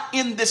not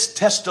in this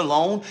test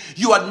alone.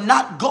 You are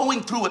not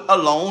going through it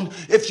alone.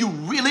 If you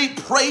really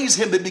praise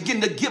him and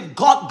begin to give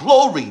God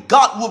glory,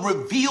 God will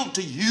reveal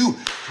to you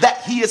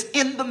that he is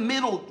in the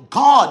middle.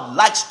 God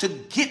likes to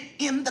get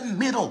in the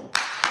middle.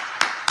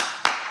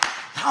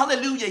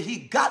 Hallelujah. He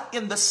got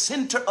in the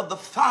center of the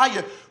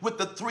fire with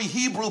the three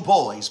Hebrew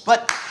boys,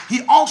 but he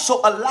also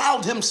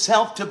allowed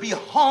himself to be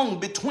hung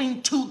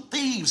between two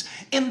thieves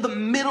in the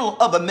middle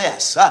of a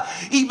mess.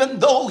 Even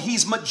though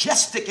he's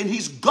majestic and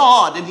he's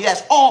God and he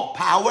has all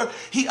power,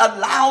 he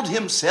allowed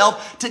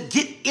himself to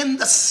get in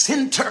the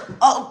center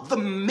of the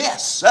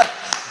mess.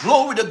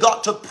 Glory to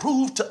God, to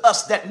prove to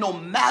us that no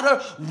matter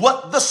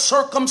what the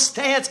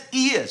circumstance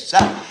is,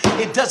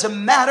 it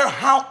doesn't matter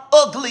how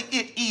ugly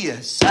it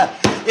is.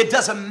 It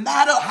doesn't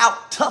matter how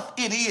tough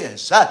it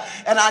is.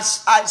 And I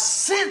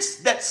sense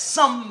that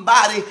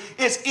somebody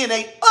is in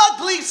an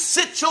ugly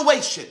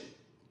situation.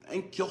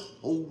 Thank you,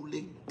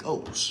 Holy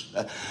Ghost.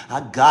 I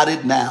got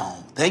it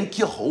now. Thank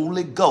you,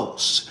 Holy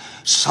Ghost.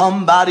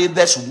 Somebody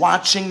that's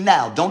watching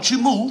now. Don't you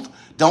move.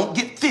 Don't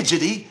get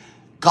fidgety.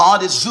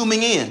 God is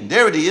zooming in.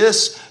 There it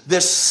is.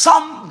 There's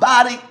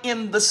somebody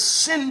in the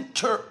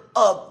center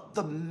of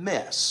the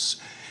mess.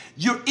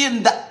 You're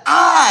in the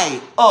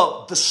eye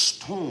of the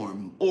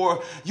storm,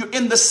 or you're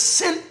in the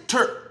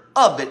center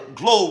of it.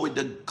 Glory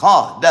to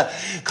God.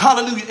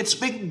 Hallelujah. It's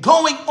been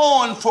going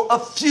on for a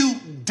few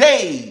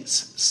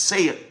days,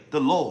 saith the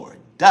Lord.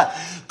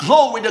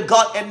 Glory to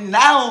God. And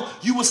now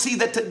you will see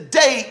that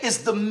today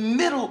is the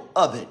middle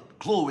of it.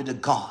 Glory to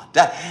God.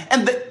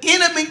 And the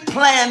enemy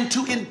planned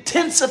to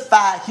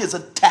intensify his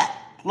attack.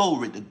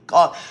 Glory to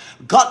God.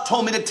 God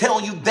told me to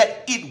tell you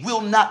that it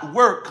will not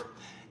work.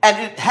 And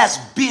it has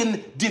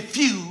been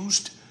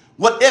diffused.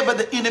 Whatever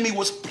the enemy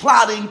was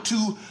plotting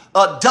to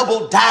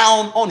double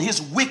down on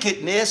his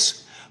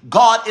wickedness,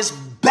 God is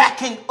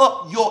backing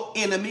up your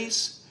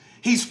enemies.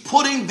 He's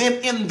putting them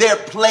in their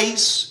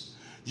place.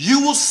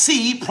 You will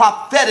see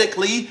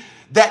prophetically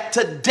that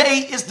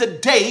today is the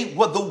day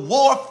where the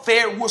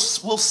warfare will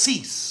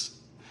cease.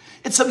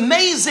 It's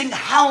amazing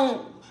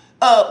how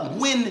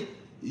when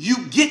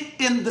you get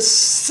in the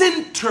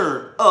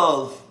center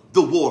of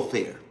the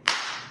warfare,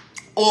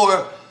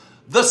 or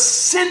the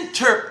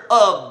center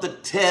of the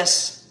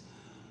test,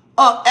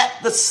 at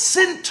the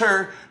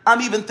center,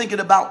 I'm even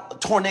thinking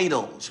about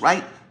tornadoes,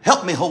 right?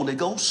 Help me, Holy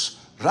Ghost.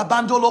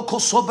 Rabandolo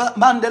kosoba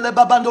mandele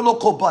babandolo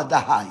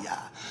kobadahaya.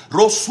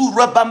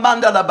 Rosura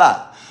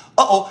bamandalaba.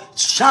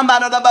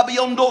 Shamana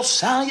babiondo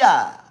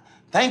saya.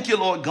 Thank you,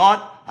 Lord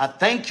God. I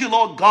thank you,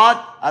 Lord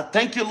God. I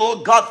thank you,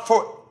 Lord God,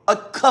 for a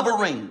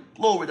covering.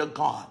 Glory to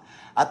God.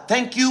 I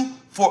thank you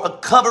for a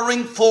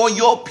covering for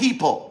your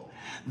people,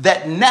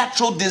 that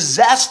natural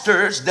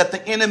disasters that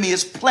the enemy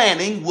is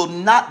planning will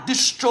not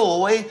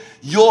destroy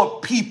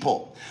your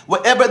people.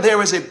 Wherever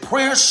there is a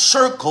prayer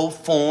circle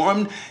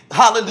formed,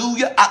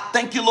 hallelujah, I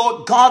thank you,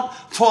 Lord God,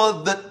 for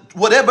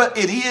whatever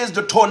it is,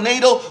 the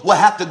tornado will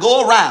have to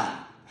go around.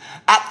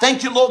 I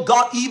thank you, Lord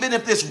God, even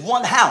if it's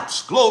one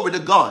house, glory to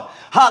God.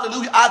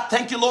 Hallelujah. I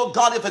thank you, Lord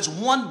God, if it's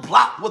one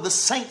block where the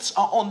saints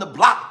are on the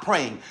block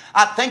praying.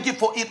 I thank you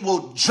for it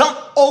will jump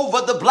over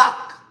the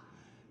block.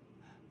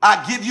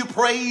 I give you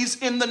praise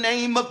in the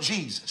name of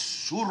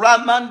Jesus.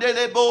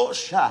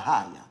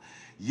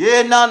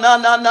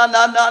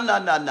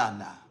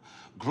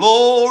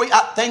 Glory.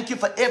 I thank you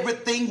for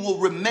everything will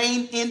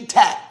remain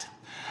intact.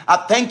 I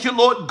thank you,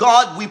 Lord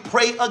God. We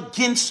pray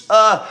against,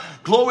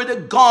 glory to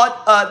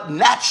God,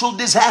 natural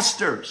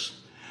disasters.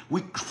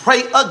 We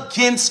pray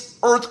against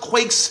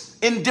earthquakes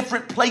in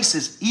different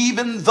places,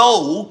 even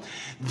though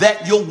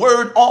that your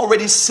word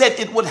already said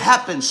it would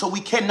happen. So we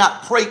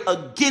cannot pray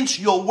against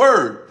your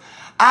word.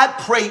 I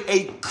pray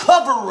a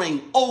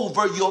covering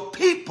over your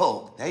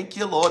people. Thank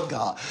you, Lord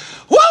God.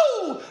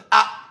 Woo!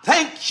 I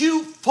thank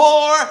you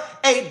for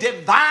a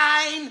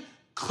divine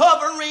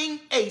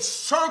covering, a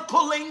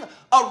circling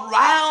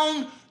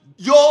around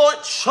your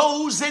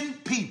chosen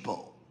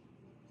people.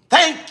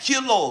 Thank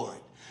you, Lord.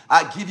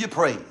 I give you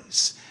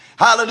praise.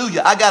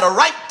 Hallelujah. I got a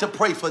right to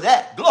pray for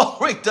that.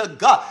 Glory to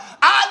God.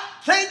 I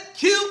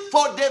thank you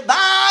for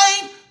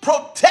divine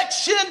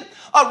protection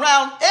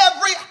around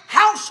every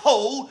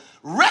household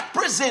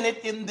represented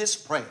in this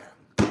prayer.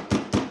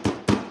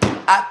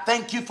 I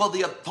thank you for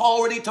the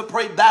authority to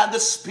pray by the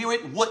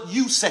Spirit what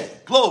you say.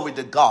 Glory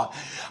to God.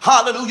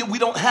 Hallelujah. We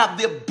don't have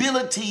the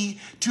ability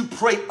to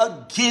pray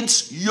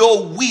against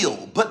your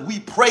will, but we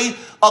pray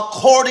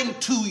according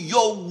to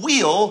your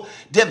will,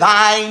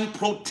 divine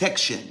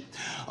protection.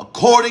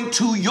 According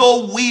to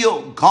your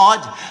will, God,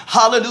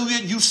 hallelujah,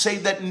 you say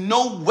that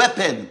no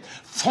weapon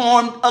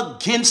formed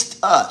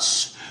against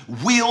us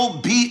will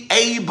be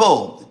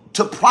able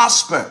to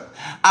prosper.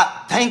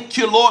 I thank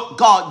you, Lord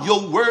God.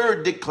 Your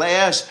word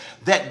declares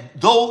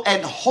that though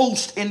an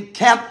host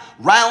encamp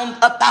round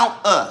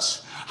about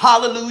us,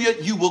 hallelujah,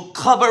 you will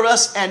cover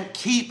us and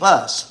keep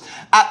us.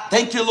 I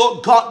thank you,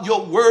 Lord God.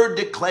 Your word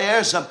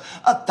declares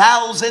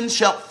 1,000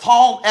 shall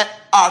fall at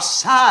our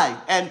side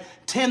and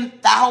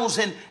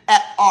 10,000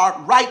 at our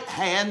right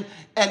hand,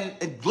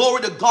 and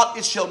glory to God,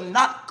 it shall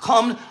not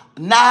come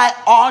nigh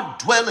our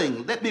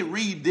dwelling. Let me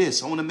read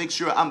this. I want to make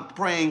sure I'm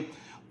praying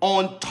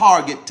on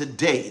target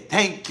today.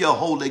 Thank you,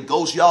 Holy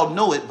Ghost. Y'all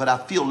know it, but I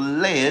feel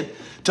led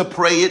to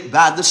pray it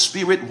by the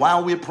Spirit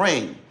while we're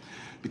praying,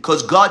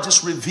 because God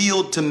just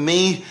revealed to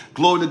me,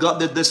 glory to God,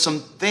 that there's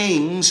some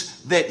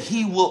things that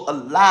he will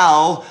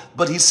allow,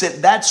 but he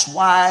said that's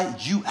why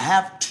you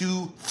have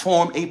to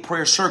form a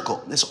prayer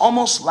circle. It's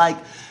almost like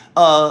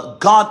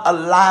God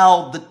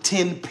allowed the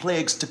 10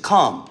 plagues to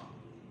come.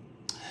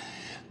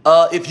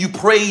 If you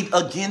prayed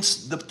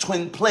against the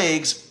 10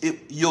 plagues,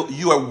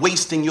 you are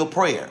wasting your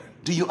prayer.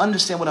 Do you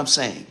understand what I'm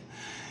saying?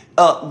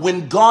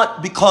 When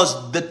God,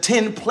 because the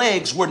 10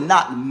 plagues were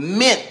not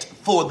meant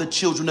for the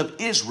children of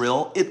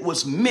Israel, it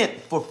was meant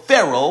for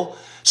Pharaoh,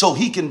 so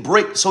he can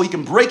break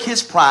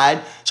his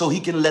pride, so he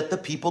can let the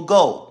people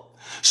go.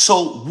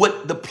 So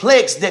what the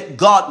plagues that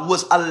God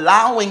was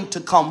allowing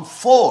to come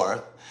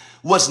forth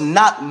was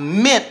not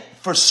meant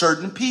for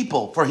certain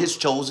people, for his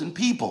chosen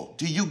people.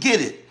 Do you get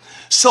it?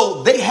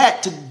 So they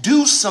had to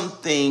do some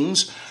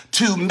things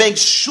to make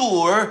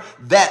sure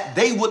that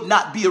they would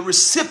not be a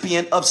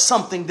recipient of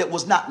something that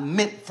was not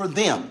meant for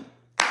them.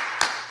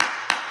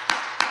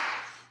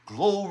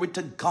 Glory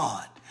to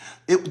God.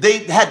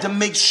 They had to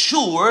make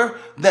sure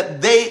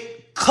that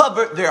they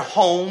covered their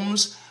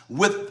homes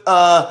with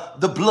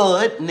the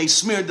blood, and they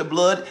smeared the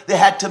blood. They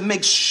had to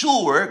make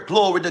sure,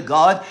 glory to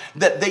God,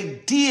 that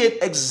they did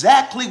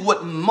exactly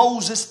what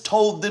Moses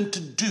told them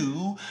to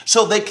do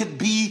so they could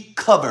be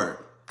covered.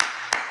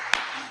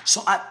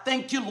 So I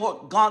thank you,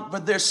 Lord God,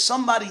 but there's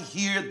somebody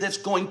here that's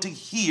going to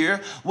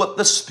hear what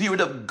the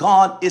Spirit of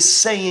God is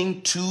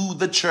saying to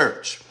the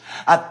church.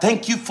 I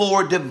thank you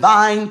for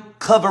divine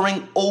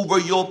covering over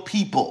your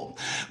people.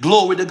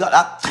 Glory to God.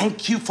 I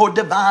thank you for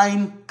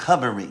divine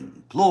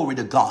covering. Glory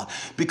to God.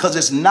 Because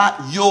it's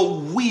not your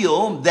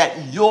will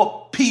that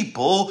your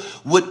people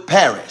would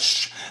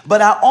perish.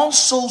 But I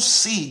also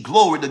see,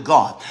 glory to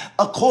God,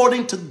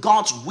 according to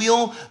God's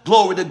will,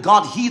 glory to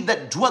God, he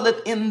that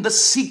dwelleth in the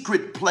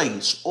secret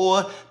place,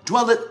 or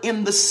dwelleth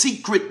in the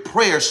secret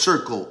prayer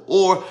circle,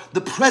 or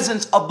the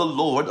presence of the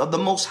Lord of the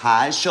Most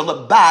High, shall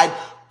abide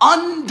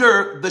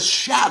under the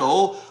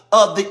shadow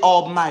of the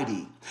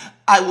Almighty.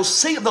 I will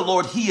say of the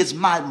Lord, he is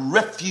my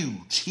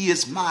refuge. He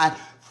is my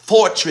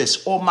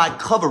fortress or my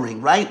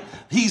covering, right?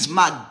 He's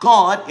my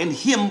God, and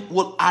him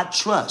will I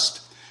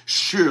trust.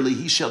 Surely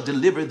he shall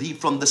deliver thee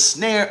from the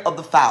snare of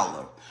the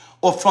fowler,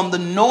 or from the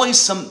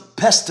noisome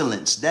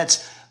pestilence.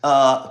 That's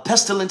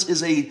pestilence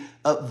is a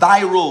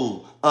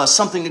viral,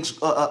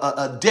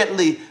 a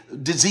deadly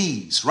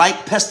disease,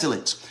 right?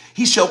 Pestilence.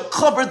 He shall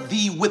cover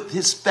thee with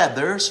his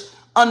feathers.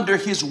 Under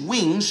his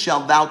wings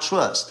shalt thou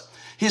trust.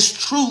 His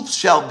truth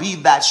shall be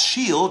thy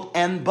shield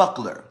and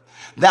buckler.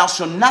 Thou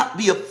shalt not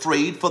be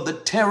afraid for the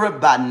terror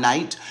by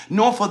night,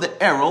 nor for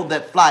the arrow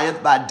that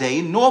flieth by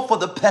day, nor for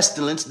the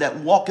pestilence that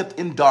walketh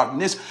in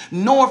darkness,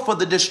 nor for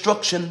the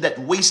destruction that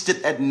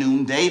wasteth at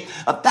noonday.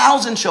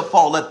 1,000 shall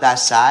fall at thy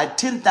side,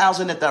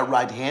 10,000 at thy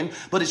right hand,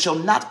 but it shall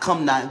not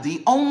come nigh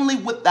thee. Only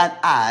with thine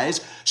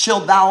eyes shall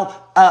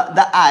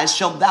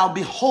thou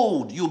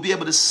behold. You'll be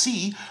able to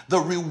see the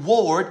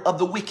reward of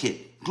the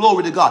wicked.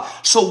 Glory to God.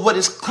 So what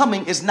is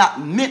coming is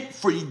not meant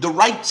for the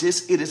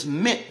righteous. It is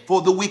meant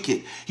for the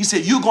wicked. He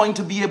said, you're going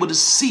to be able to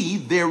see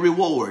their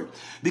reward,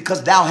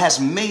 because thou hast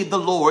made the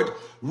Lord,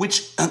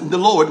 which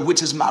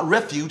is my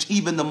refuge,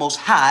 even the Most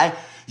High,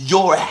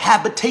 your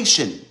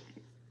habitation.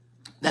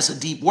 That's a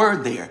deep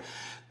word there.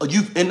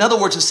 In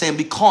other words, it's saying,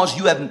 because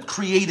you have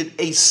created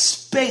a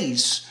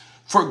space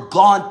for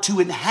God to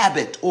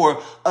inhabit,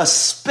 or a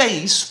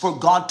space for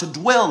God to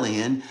dwell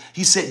in,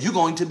 he said, you're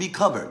going to be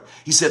covered.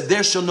 He said,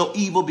 there shall no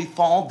evil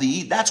befall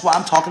thee. That's why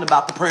I'm talking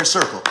about the prayer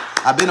circle.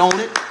 I've been on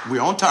it. We're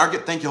on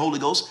target. Thank you, Holy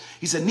Ghost.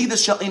 He said, neither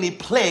shall any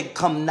plague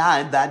come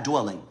nigh thy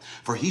dwelling,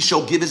 for he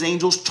shall give his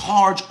angels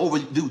charge over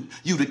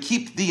you to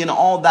keep thee in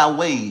all thy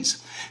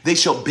ways. They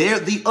shall bear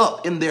thee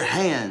up in their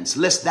hands,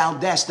 lest thou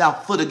dash thy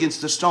foot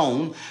against a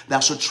stone.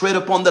 Thou shalt tread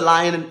upon the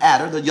lion and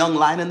adder, the young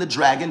lion and the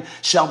dragon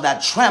shall thou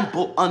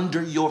trample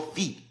under your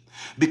feet.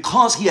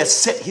 Because he has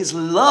set his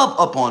love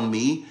upon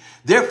me,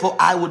 therefore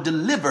I will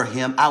deliver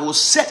him. I will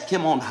set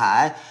him on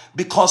high,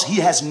 because he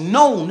has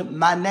known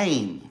my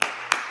name.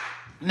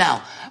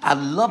 Now, I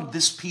love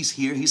this piece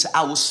here. He said,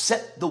 I will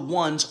set the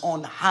ones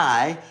on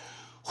high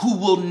who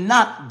will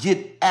not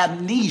get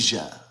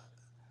amnesia.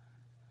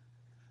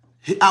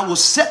 I will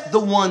set the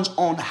ones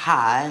on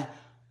high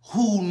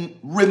who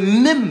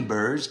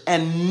remembers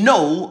and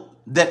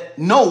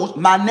knows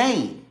my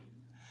name.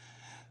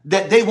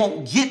 That they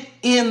won't get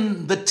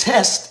in the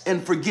test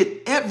and forget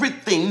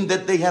everything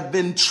that they have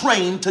been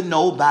trained to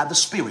know by the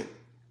Spirit.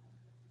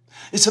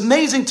 It's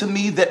amazing to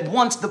me that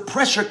once the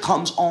pressure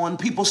comes on,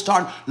 people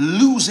start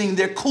losing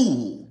their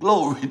cool.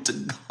 Glory to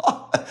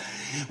God.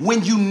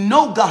 When you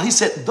know God, he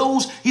said,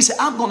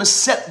 I'm going to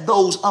set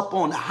those up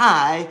on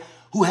high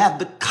who have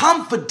the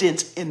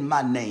confidence in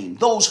my name,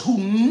 those who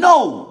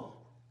know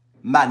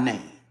my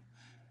name.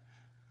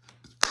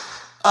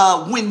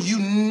 When you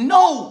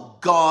know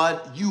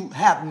God, you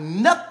have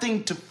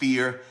nothing to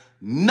fear,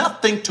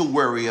 nothing to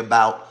worry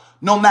about,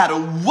 no matter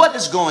what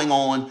is going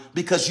on,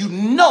 because you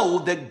know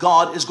that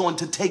God is going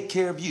to take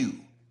care of you.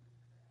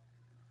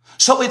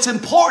 So it's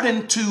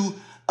important to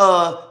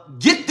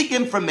get the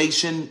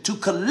information, to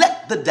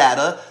collect the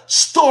data,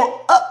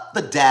 store up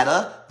the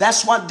data.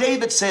 That's why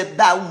David said,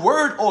 thy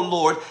word, O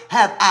Lord,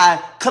 have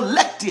I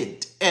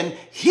collected and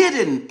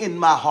hidden in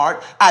my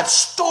heart. I've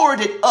stored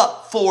it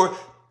up for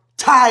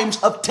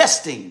times of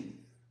testing.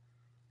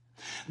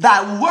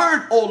 Thy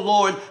word, O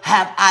Lord,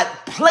 have I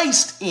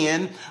placed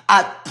in,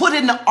 I put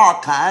in the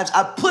archives,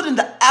 I put in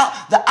the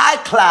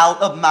iCloud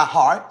of my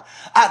heart.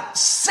 I've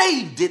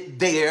saved it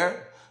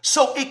there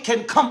so it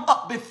can come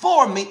up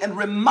before me and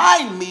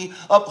remind me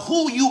of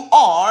who you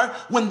are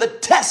when the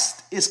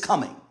test is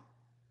coming.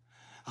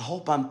 I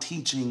hope I'm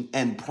teaching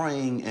and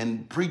praying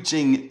and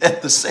preaching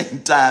at the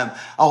same time.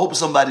 I hope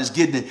somebody's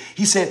getting it.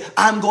 He said,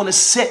 I'm going to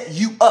set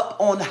you up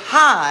on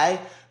high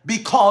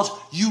because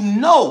you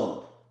know.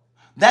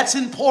 That's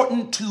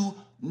important, to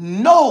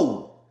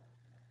know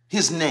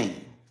his name.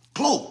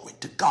 Glory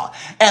to God.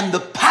 And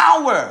the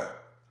power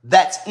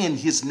that's in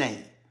his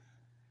name.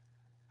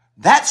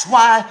 That's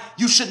why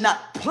you should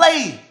not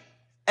play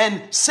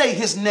and say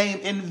his name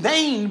in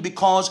vain,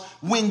 because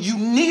when you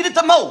need it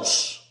the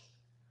most,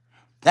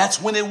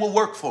 that's when it will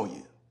work for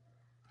you.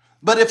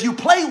 But if you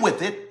play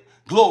with it,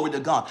 glory to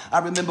God. I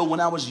remember when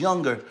I was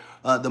younger,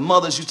 the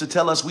mothers used to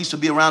tell us, we used to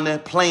be around there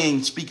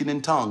playing, speaking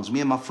in tongues,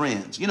 me and my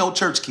friends,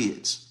 church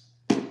kids.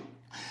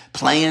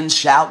 Playing,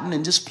 shouting,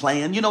 and just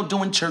playing,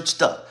 doing church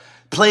stuff,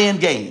 playing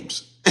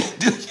games.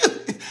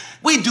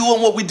 We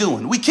doing what we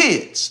doing. We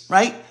kids,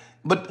 right?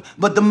 But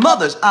the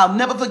mothers, I'll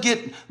never forget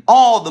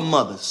all the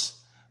mothers.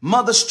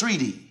 Mother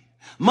Streety,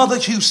 Mother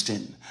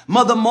Houston,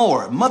 Mother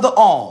Moore, Mother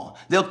All.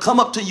 They'll come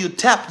up to you,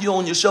 tap you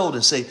on your shoulder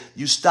and say,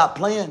 you stop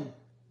playing.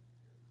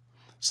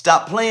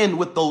 Stop playing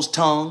with those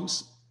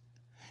tongues.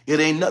 It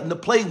ain't nothing to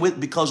play with,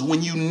 because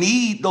when you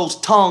need those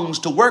tongues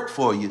to work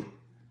for you,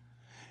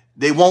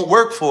 they won't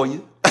work for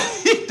you.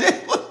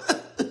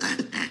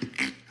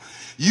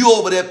 You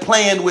over there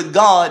playing with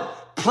God,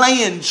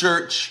 playing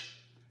church,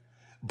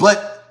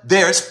 but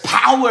there is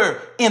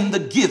power in the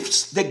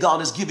gifts that God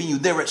has given you.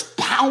 There is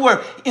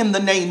power in the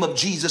name of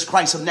Jesus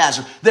Christ of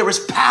Nazareth. There is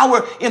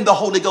power in the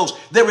Holy Ghost.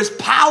 There is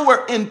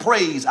power in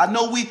praise. I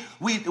know we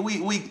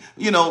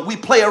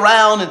play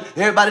around and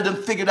everybody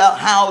done figured out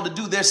how to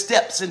do their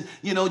steps, and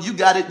you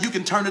got it. You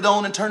can turn it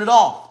on and turn it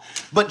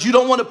off. But you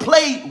don't want to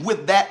play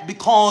with that,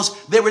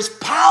 because there is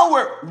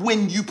power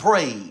when you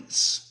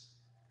praise.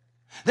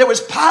 There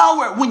is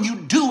power when you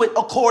do it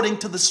according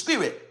to the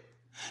Spirit.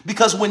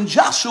 Because when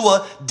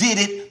Joshua did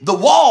it, the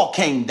wall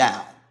came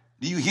down.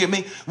 Do you hear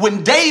me?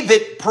 When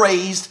David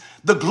praised,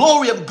 the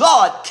glory of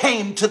God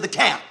came to the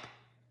camp.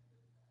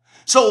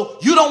 So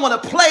you don't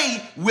want to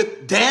play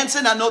with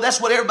dancing. I know that's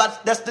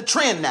the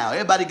trend now.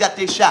 Everybody got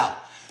their shout.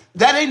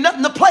 That ain't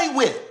nothing to play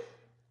with.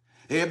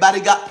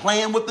 Everybody got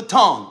playing with the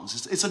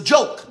tongues. It's a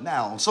joke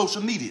now on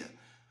social media.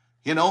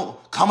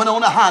 Coming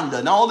on a Honda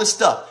and all this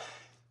stuff.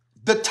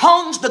 The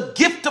tongues, the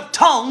gift of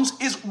tongues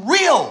is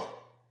real.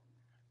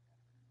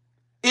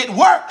 It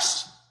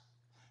works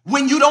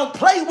when you don't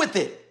play with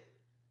it.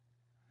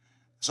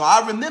 So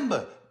I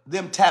remember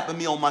them tapping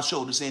me on my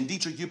shoulder saying,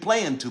 Deitrick, you're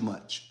playing too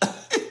much.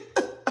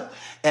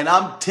 And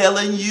I'm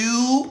telling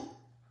you,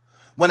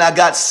 when I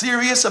got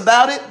serious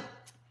about it,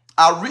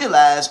 I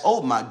realized,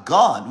 oh my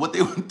God, what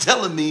they were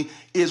telling me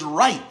is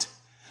right.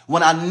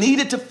 When I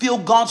needed to feel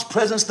God's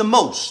presence the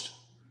most,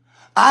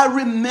 I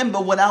remember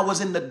when I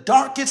was in the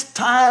darkest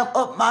time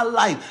of my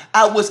life,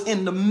 I was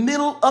in the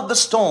middle of the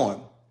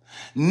storm.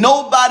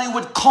 Nobody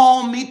would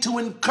call me to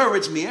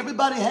encourage me.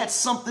 Everybody had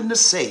something to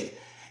say.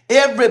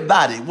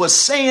 Everybody was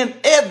saying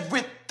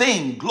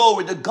everything.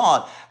 Glory to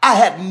God. I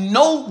had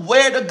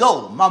nowhere to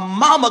go. My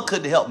mama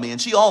couldn't help me,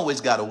 and she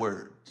always got a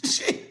word.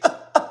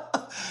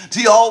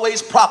 She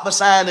always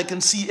prophesying and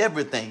can see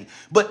everything.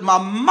 But my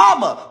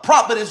mama,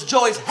 Prophetess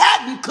Joyce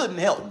Haddon, couldn't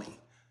help me.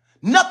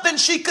 Nothing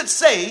she could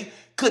say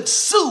could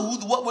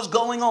soothe what was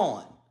going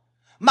on.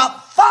 My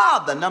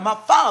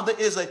father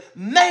is a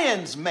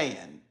man's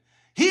man.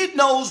 He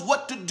knows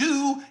what to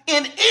do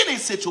in any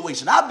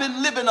situation. I've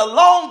been living a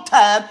long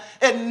time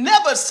and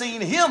never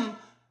seen him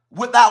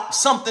without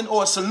something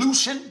or a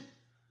solution.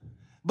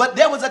 But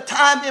there was a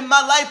time in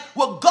my life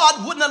where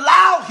God wouldn't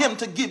allow him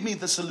to give me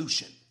the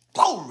solution.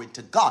 Glory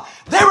to God.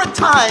 There are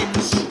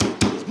times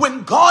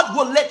when God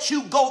will let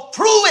you go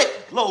through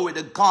it, glory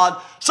to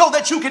God, so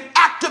that you can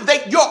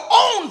activate your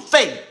own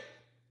faith.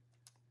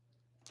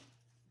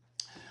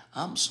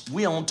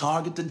 We on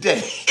target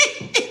today.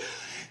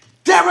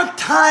 There are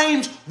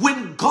times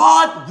when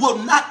God will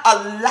not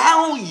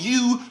allow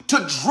you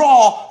to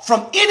draw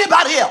from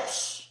anybody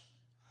else.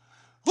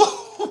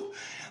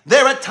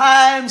 There are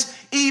times,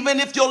 even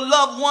if your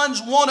loved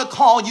ones want to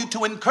call you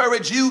to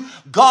encourage you,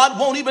 God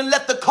won't even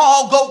let the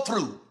call go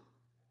through.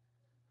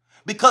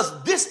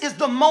 Because this is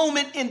the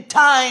moment in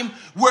time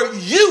where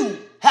you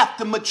have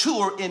to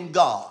mature in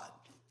God.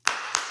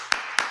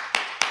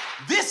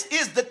 This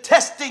is the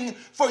testing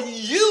for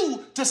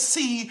you to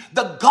see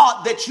the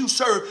God that you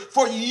serve,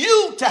 for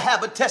you to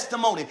have a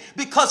testimony,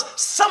 because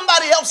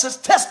somebody else's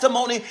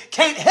testimony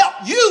can't help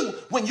you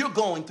when you're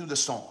going through the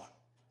storm.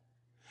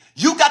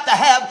 You got to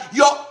have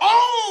your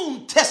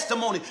own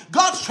testimony.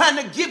 God's trying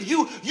to give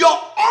you your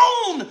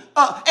own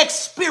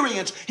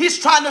experience. He's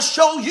trying to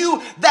show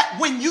you that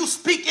when you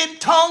speak in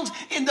tongues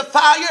in the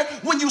fire,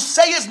 when you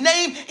say his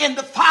name in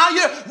the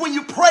fire, when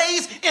you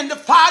praise in the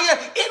fire,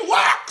 it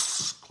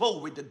works.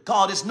 Glory to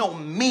God. It's no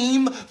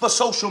meme for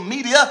social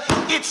media.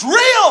 It's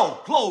real.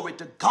 Glory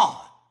to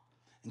God.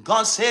 And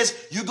God says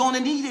you're going to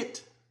need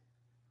it.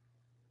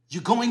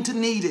 You're going to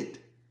need it.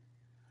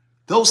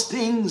 Those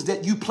things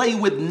that you play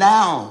with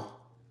now,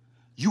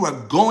 you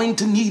are going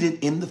to need it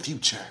in the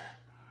future.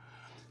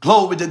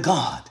 Glory to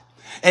God.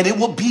 And it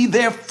will be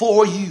there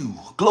for you.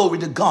 Glory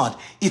to God.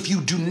 If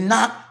you do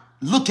not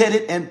look at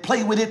it and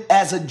play with it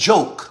as a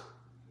joke.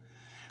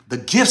 The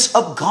gifts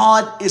of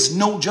God is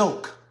no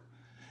joke.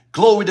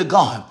 Glory to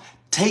God.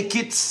 Take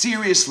it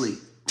seriously.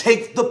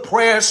 Take the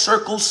prayer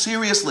circle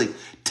seriously.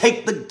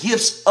 Take the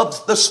gifts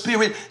of the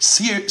Spirit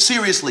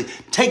seriously.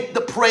 Take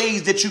the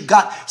praise that you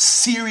got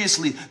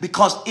seriously,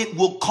 because it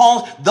will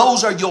cause,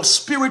 those are your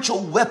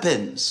spiritual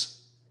weapons.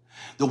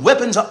 The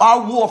weapons of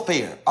our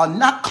warfare are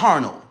not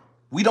carnal.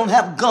 We don't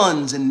have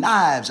guns and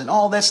knives and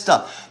all that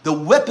stuff. The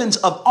weapons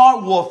of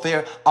our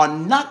warfare are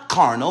not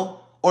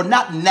carnal or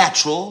not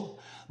natural,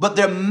 but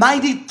they're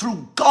mighty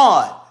through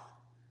God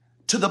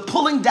to the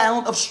pulling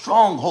down of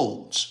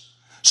strongholds.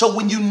 So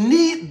when you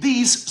need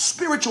these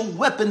spiritual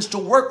weapons to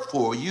work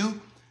for you,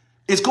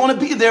 it's going to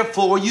be there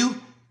for you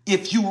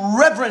if you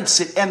reverence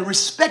it and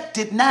respect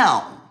it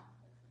now.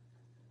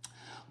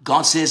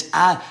 God says,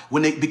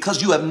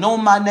 because you have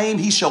known my name,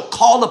 he shall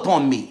call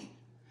upon me.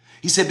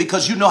 He said,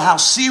 because you know how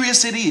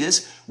serious it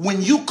is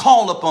when you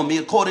call upon me,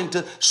 according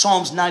to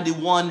Psalms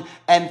 91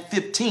 and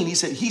 15. He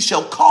said, he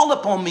shall call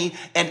upon me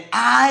and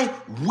I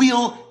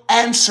will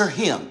answer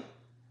him.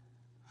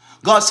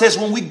 God says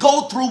when we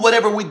go through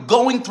whatever we're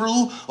going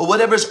through or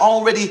whatever is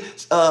already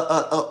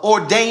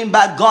ordained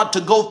by God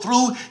to go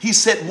through, he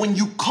said, when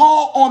you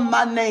call on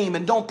my name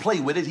and don't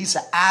play with it, he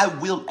said, I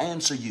will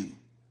answer you.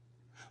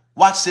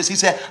 Watch this. He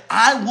said,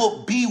 I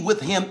will be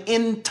with him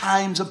in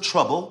times of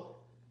trouble.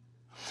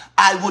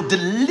 I will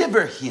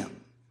deliver him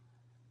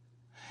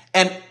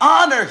and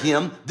honor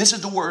him. This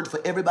is the word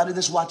for everybody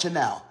that's watching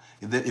now.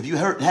 If you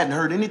hadn't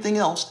heard anything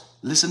else,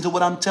 listen to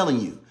what I'm telling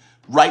you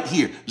right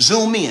here.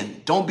 Zoom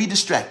in. Don't be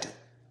distracted.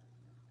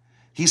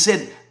 He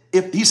said,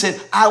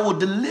 I will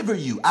deliver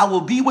you. I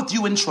will be with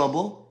you in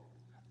trouble.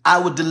 I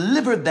will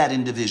deliver that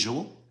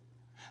individual.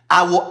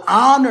 I will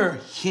honor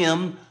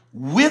him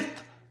with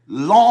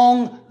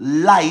long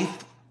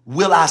life.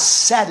 Will I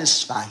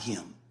satisfy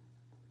him?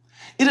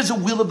 It is the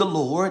will of the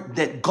Lord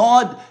that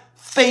God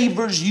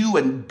favors you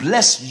and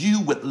bless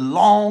you with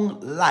long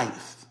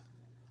life.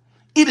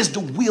 It is the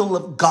will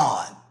of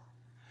God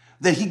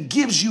that he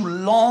gives you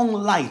long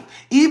life,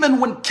 even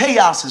when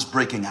chaos is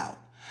breaking out.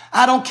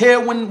 I don't care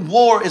when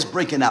war is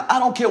breaking out. I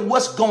don't care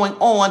what's going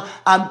on.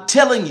 I'm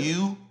telling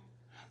you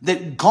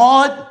that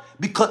God,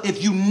 because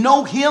if you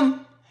know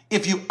him,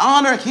 if you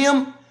honor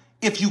him,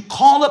 if you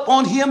call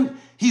upon him,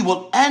 he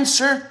will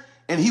answer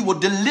and he will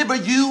deliver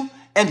you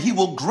and he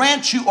will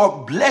grant you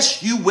or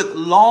bless you with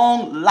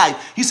long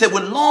life. He said,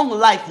 with long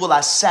life will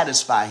I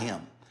satisfy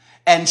him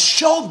and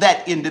show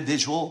that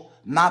individual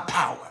my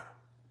power.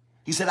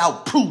 He said,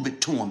 I'll prove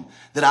it to him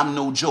that I'm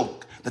no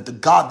joke, that the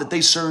God that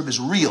they serve is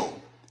real.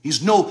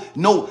 He's no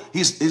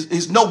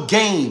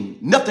game,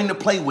 nothing to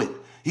play with.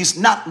 He's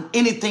not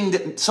anything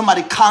that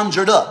somebody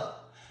conjured up.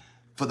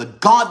 For the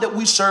God that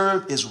we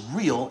serve is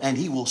real, and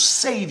he will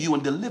save you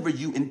and deliver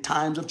you in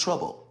times of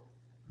trouble.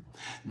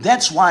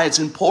 That's why it's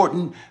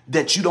important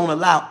that you don't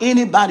allow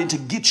anybody to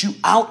get you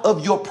out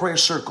of your prayer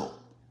circle.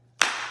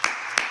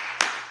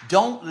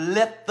 Don't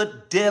let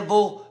the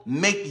devil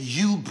make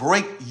you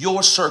break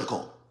your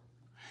circle.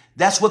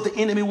 That's what the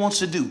enemy wants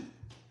to do,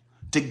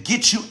 to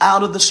get you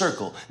out of the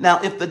circle.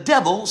 Now, if the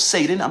devil,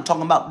 Satan, I'm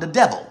talking about the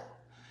devil,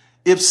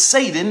 if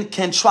Satan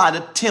can try to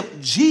tempt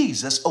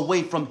Jesus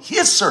away from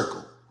his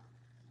circle,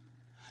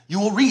 you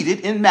will read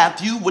it in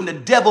Matthew when the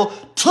devil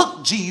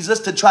took Jesus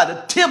to try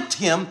to tempt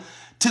him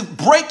to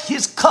break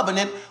his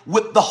covenant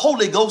with the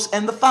Holy Ghost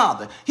and the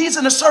Father. He's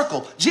in a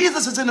circle.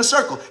 Jesus is in a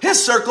circle.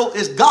 His circle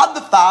is God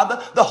the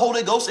Father, the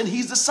Holy Ghost, and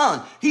he's the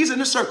Son. He's in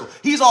a circle.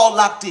 He's all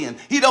locked in.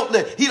 He don't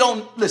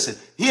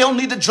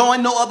need to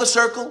join no other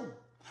circle.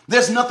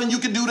 There's nothing you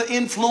can do to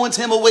influence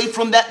him away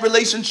from that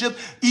relationship.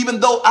 Even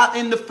though I'm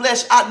in the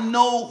flesh, I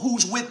know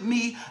who's with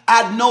me.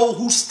 I know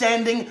who's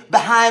standing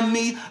behind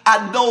me.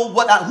 I know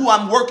who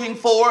I'm working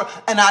for,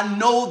 and I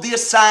know the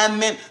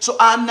assignment, so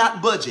I'm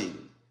not budging.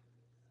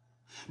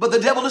 But the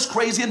devil is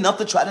crazy enough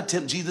to try to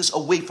tempt Jesus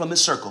away from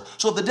his circle.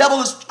 So if the devil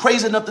is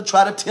crazy enough to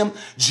try to tempt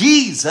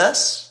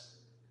Jesus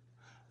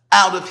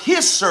out of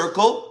his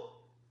circle,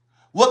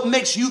 what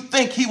makes you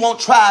think he won't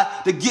try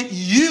to get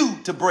you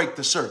to break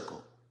the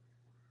circle?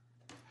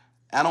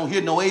 I don't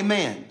hear no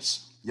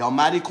amens. Y'all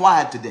mighty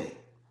quiet today.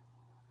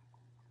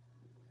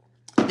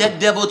 That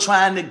devil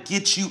trying to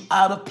get you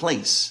out of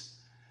place.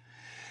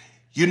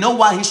 You know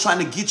why he's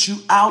trying to get you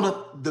out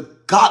of the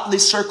godly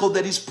circle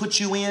that he's put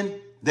you in?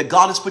 That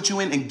God has put you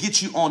in and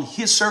get you on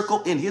his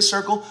circle, in his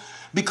circle,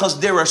 because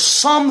there are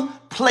some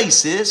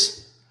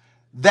places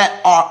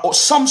that are, or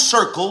some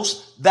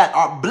circles that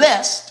are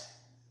blessed.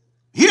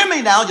 Hear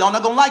me now, y'all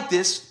not gonna like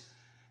this.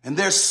 And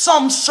there's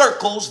some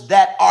circles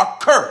that are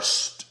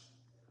cursed.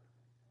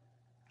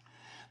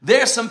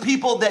 There's some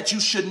people that you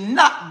should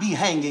not be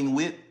hanging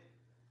with.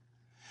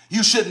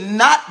 You should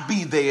not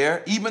be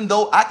there, even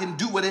though I can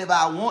do whatever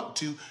I want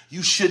to.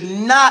 You should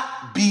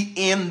not be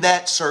in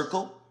that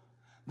circle.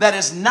 That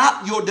is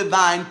not your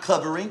divine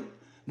covering.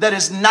 That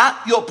is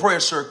not your prayer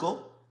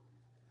circle.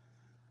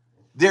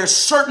 There are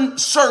certain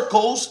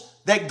circles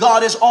that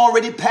God has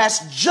already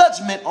passed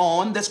judgment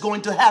on that's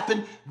going to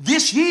happen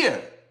this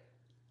year.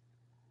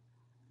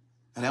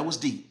 And that was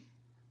deep.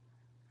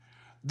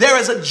 There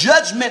is a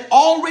judgment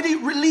already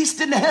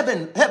released in the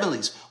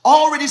heavenlies,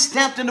 already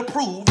stamped and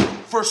approved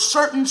for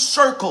certain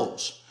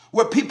circles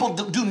where people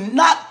do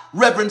not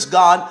reverence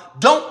God,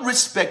 don't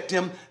respect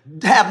him,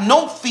 have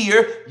no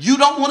fear. You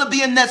don't want to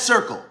be in that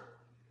circle.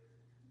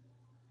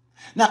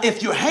 Now,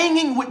 if you're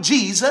hanging with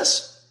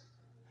Jesus,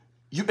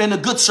 you're in a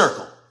good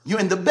circle.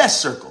 You're in the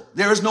best circle.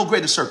 There is no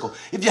greater circle.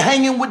 If you're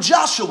hanging with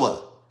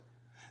Joshua,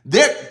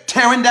 they're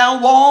tearing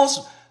down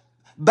walls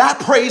by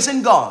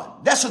praising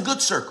God. That's a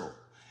good circle.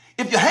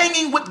 If you're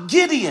hanging with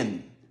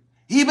Gideon,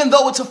 even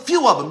though it's a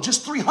few of them,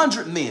 just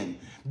 300 men,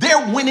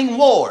 they're winning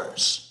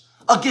wars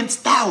against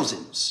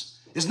thousands.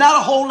 It's not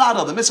a whole lot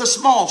of them. It's a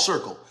small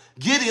circle.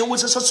 Gideon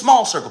was just a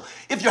small circle.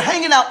 If you're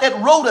hanging out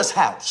at Rhoda's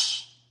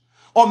house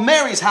or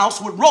Mary's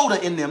house with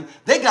Rhoda in them,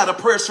 they got a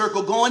prayer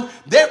circle going.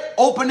 They're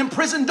opening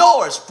prison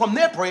doors from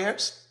their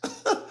prayers.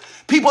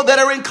 People that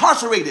are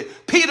incarcerated.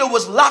 Peter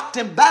was locked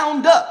and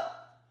bound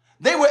up.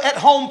 They were at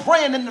home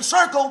praying in the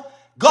circle.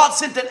 God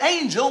sent an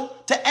angel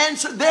to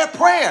answer their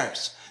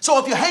prayers. So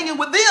if you're hanging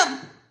with them,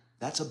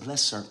 that's a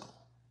blessed circle.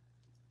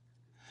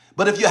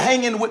 But if you're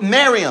hanging with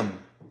Miriam,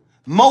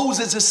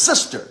 Moses'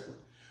 sister,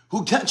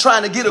 who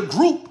trying to get a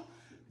group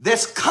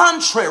that's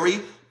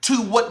contrary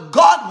to what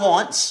God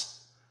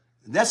wants,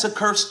 That's a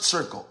cursed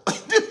circle.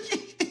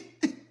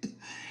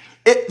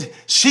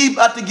 She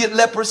about to get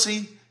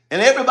leprosy,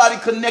 and everybody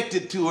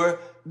connected to her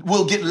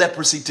will get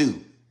leprosy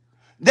too.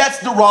 That's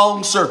the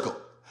wrong circle.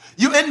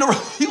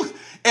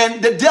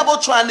 And the devil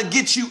trying to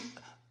get you,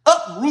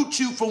 uproot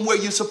you from where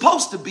you're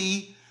supposed to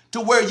be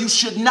to where you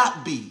should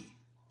not be.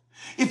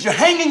 If you're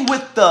hanging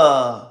with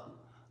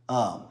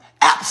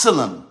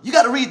Absalom, you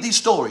got to read these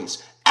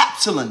stories.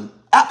 Absalom,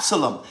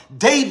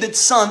 David's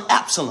son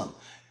Absalom.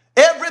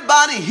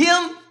 Everybody,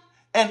 him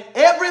and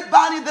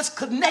everybody that's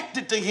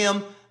connected to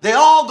him, they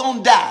all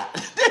gonna die.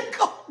 They're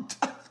gonna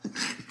die.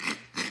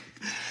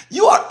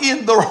 You are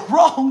in the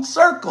wrong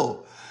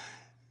circle.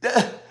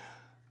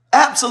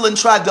 Absalom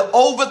tried to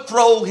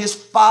overthrow his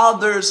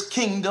father's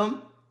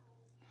kingdom,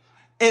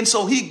 and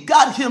so he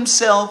got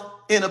himself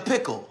in a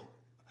pickle.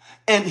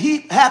 And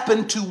he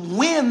happened to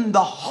win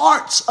the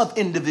hearts of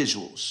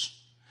individuals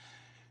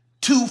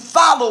to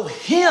follow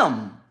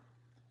him.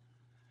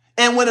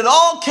 And when it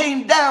all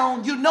came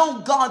down, you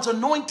know God's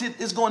anointed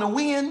is going to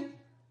win.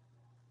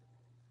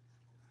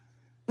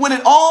 When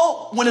it's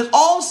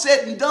all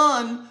said and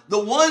done, the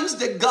ones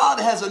that God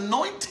has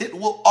anointed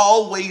will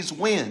always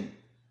win.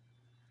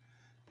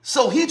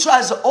 So he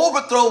tries to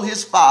overthrow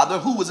his father,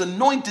 who was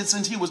anointed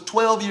since he was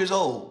 12 years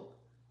old,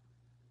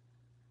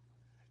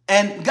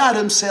 and got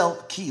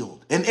himself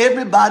killed. And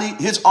everybody,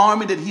 his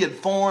army that he had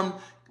formed.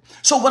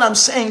 So what I'm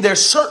saying,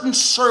 there's certain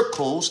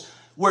circles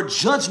where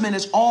judgment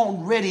is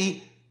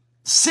already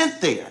sent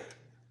there.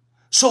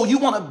 So you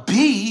want to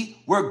be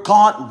where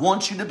God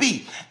wants you to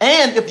be.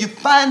 And if you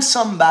find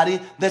somebody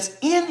that's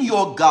in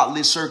your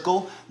godly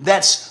circle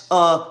that's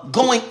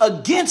going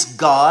against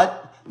God,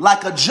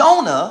 like a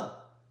Jonah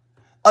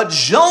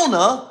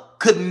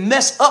could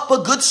mess up a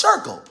good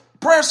circle,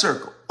 prayer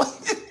circle.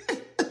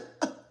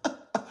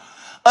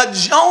 A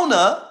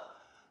Jonah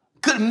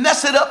could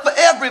mess it up for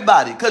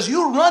everybody because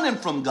you're running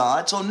from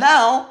God. So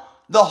now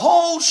the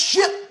whole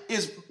ship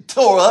is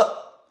tore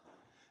up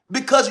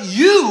because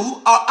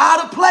you are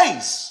out of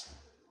place.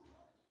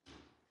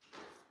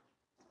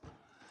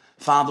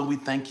 Father, we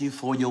thank you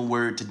for your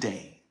word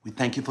today. We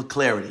thank you for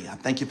clarity. I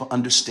thank you for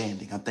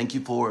understanding. I thank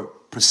you for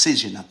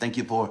precision. I thank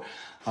you for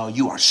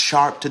you are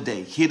sharp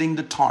today, hitting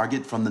the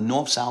target from the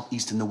north, south,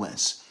 east, and the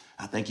west.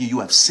 I thank you. You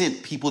have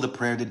sent people to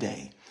prayer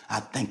today. I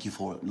thank you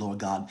for it, Lord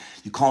God.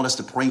 You called us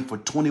to pray for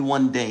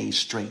 21 days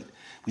straight.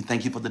 We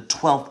thank you for the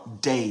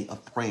 12th day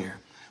of prayer.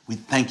 We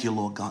thank you,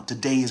 Lord God.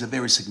 Today is a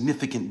very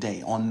significant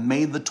day. On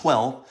May the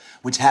 12th,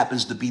 which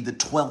happens to be the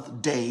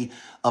 12th day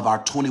of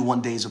our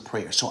 21 days of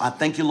prayer. So I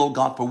thank you, Lord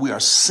God, for we are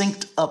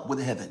synced up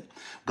with heaven.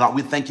 God,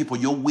 we thank you for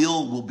your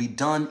will be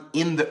done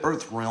in the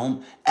earth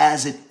realm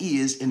as it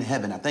is in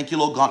heaven. I thank you,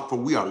 Lord God, for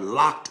we are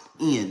locked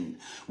in.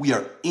 We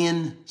are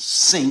in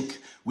sync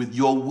with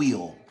your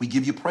will. We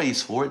give you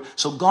praise for it.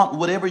 So God,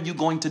 whatever you're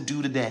going to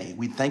do today,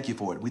 we thank you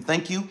for it. We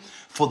thank you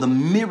for the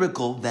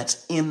miracle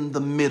that's in the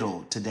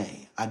middle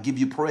today. I give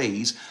you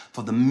praise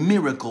for the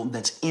miracle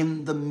that's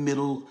in the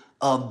middle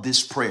of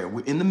this prayer.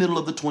 We're in the middle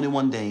of the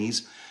 21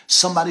 days.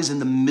 Somebody's in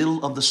the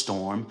middle of the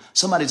storm.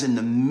 Somebody's in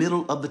the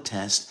middle of the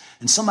test.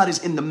 And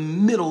somebody's in the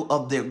middle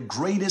of their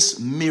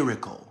greatest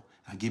miracle.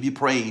 I give you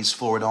praise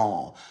for it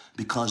all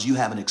because you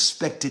have an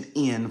expected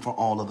end for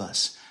all of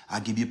us. I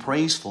give you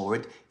praise for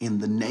it in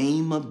the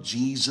name of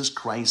Jesus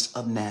Christ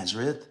of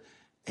Nazareth.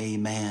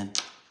 Amen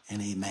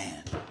and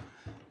amen.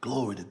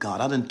 Glory to God.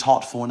 I done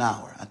taught for an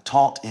hour. I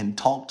taught and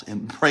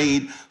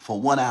prayed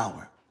for 1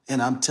 hour.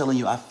 And I'm telling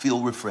you, I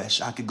feel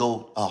refreshed. I could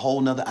go a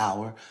whole nother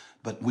hour,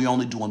 but we're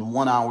only doing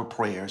 1 hour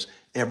prayers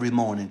every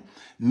morning.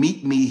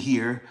 Meet me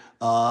here.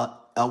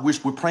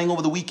 We're praying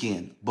over the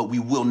weekend, but we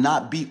will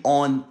not be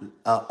on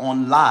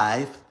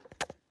live.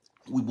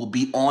 We will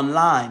be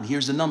online.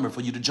 Here's the number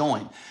for you to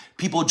join.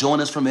 People join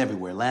us from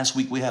everywhere. Last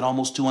week, we had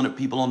almost 200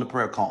 people on the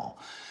prayer call.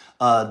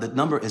 The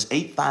number is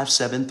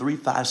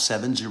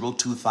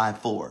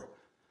 857-357-0254.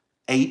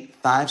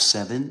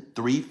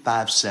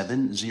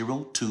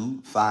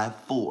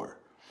 857-357-0254.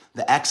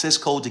 The access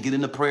code to get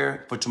into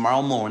prayer for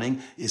tomorrow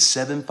morning is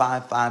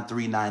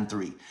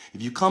 755-393.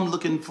 If you come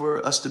looking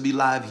for us to be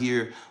live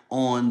here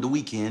on the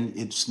weekend,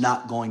 it's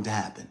not going to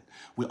happen.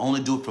 We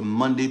only do it from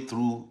Monday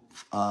through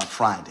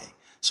Friday.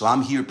 So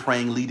I'm here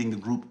praying, leading the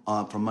group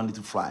from Monday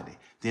through Friday.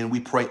 Then we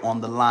pray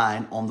on the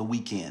line on the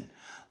weekend.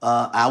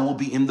 I will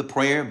be in the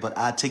prayer, but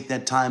I take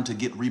that time to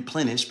get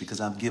replenished because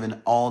I've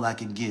given all I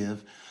can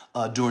give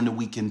during the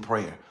weekend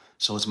prayer.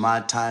 So it's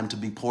my time to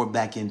be poured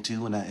back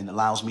into, and it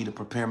allows me to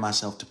prepare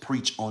myself to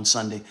preach on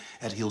Sunday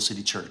at Hill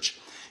City Church.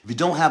 If you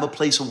don't have a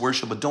place of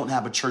worship or don't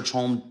have a church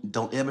home,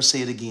 don't ever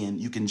say it again.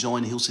 You can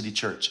join Hill City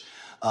Church.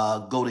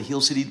 Go to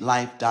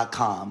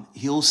HILLCITYLife.com,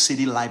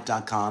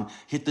 HILLCITYLife.com,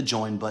 hit the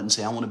join button,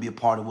 say, I want to be a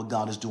part of what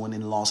God is doing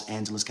in Los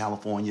Angeles,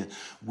 California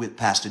with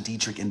Pastor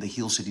Deitrick and the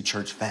Hill City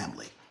Church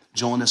family.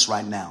 Join us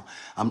right now.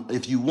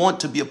 If you want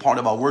to be a part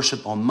of our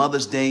worship on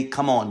Mother's Day,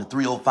 come on to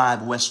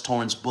 305 West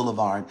Torrance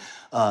Boulevard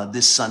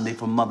this Sunday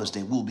for Mother's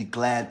Day. We'll be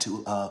glad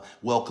to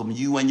welcome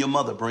you and your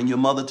mother. Bring your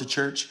mother to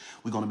church.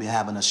 We're going to be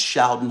having a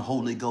shouting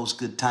Holy Ghost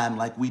good time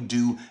like we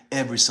do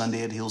every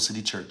Sunday at Hill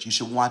City Church. You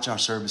should watch our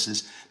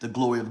services. The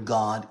glory of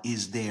God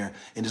is there.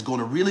 And it's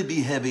going to really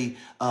be heavy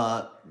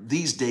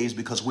these days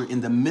because we're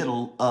in the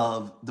middle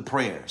of the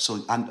prayer.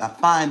 So I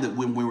find that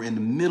when we're in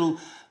the middle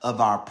of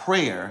our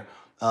prayer,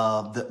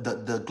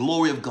 the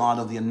glory of God,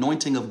 of the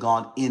anointing of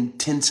God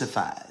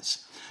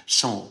intensifies.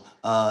 So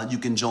you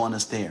can join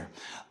us there.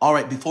 All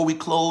right, before we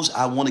close,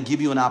 I want to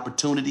give you an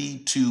opportunity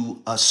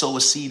to sow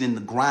a seed in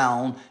the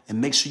ground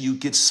and make sure you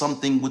get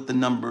something with the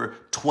number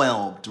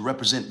 12 to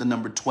represent the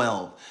number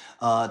 12.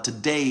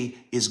 Today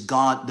is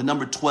God. The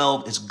number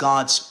 12 is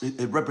God's.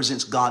 It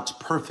represents God's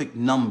perfect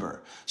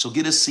number. So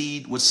get a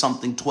seed with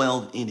something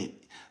 12 in it.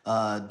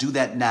 Do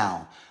that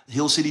now.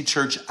 Hill City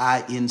Church,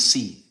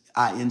 INC.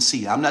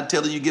 I'm not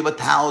telling you give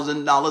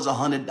 $1,000,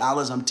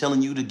 $100. I'm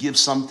telling you to give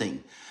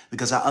something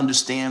because I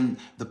understand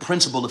the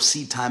principle of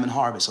seed time and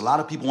harvest. A lot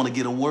of people want to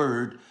get a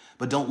word,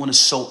 but don't want to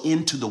sow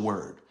into the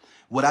word.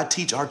 What I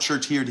teach our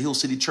church here at Hill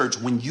City Church,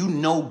 when you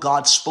know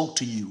God spoke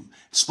to you,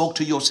 spoke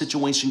to your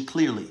situation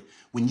clearly,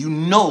 when you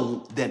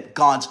know that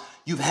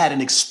you've had an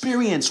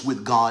experience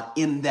with God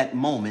in that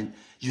moment,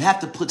 you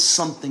have to put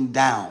something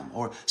down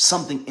or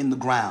something in the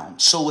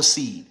ground, sow a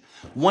seed.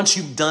 Once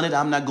you've done it,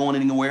 I'm not going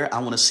anywhere. I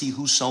want to see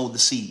who sowed the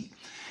seed.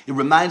 It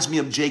reminds me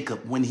of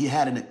Jacob when he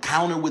had an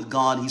encounter with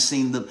God. He's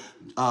seen the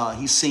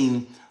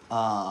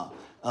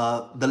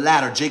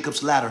ladder,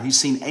 Jacob's ladder. He's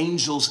seen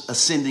angels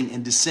ascending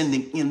and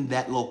descending in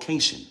that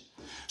location.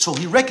 So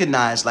he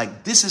recognized,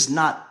 like, this is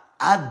not,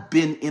 I've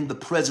been in the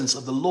presence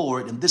of the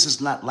Lord, and this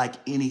is not like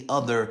any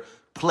other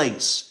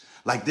place.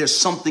 Like, there's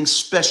something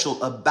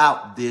special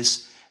about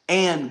this,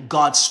 and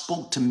God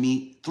spoke to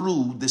me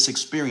through this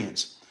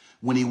experience.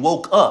 When he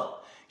woke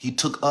up, he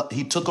took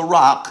a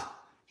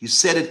rock, he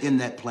set it in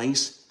that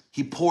place,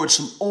 he poured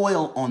some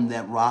oil on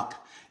that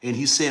rock, and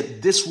he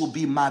said, this will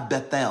be my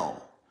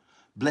Bethel.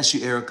 Bless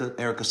you, Erica.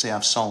 Erica say,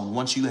 I've sown.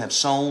 Once you have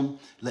sown,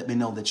 let me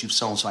know that you've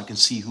sown so I can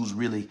see who's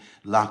really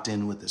locked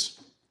in with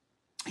us.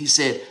 He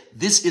said,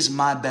 this is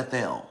my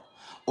Bethel,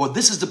 or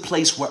this is the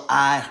place where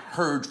I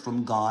heard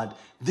from God.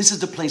 This is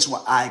the place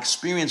where I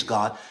experienced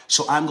God.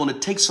 So I'm going to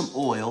take some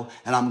oil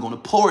and I'm going to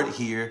pour it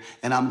here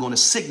and I'm going to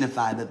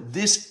signify that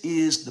this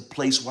is the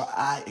place where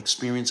I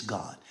experienced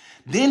God.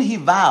 Then he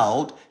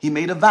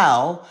made a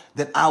vow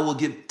that I will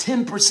give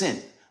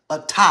 10%, a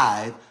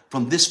tithe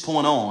from this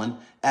point on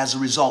as a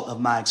result of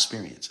my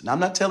experience. And I'm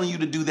not telling you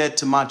to do that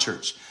to my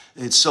church.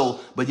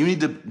 But you need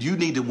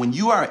to, when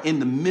you are in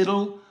the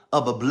middle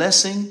of a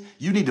blessing,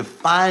 you need to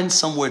find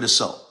somewhere to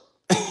sow.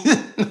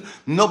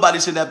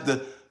 Nobody should have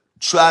to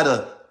try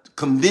to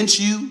convince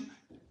you.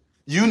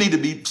 You need to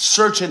be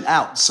searching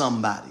out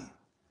somebody.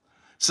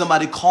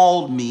 Somebody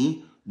called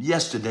me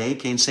yesterday,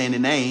 can't say any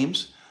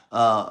names,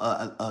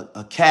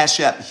 a Cash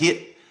App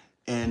hit.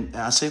 And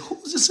I said,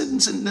 who's this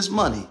sending this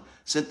money?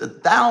 Sent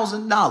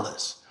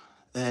 $1,000.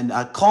 And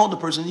I called the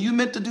person, you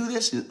meant to do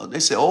this? They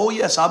said, oh,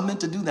 yes, I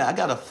meant to do that. I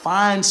got to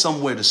find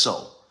somewhere to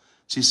sow.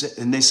 She said,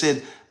 and they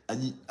said,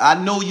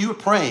 I know you're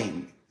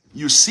praying,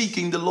 you're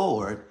seeking the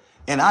Lord,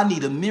 and I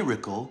need a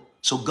miracle.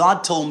 So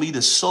God told me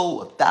to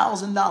sow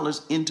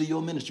 $1,000 into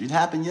your ministry. It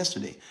happened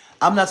yesterday.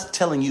 I'm not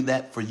telling you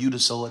that for you to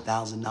sow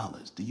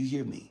 $1,000. Do you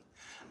hear me?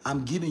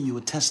 I'm giving you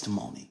a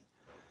testimony.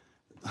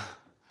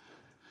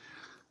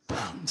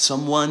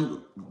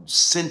 Someone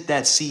sent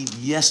that seed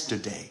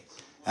yesterday,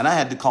 and I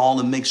had to call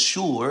and make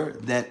sure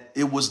that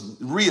it was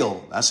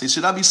real. I said,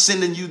 should I be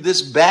sending you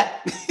this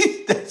back?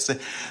 They said,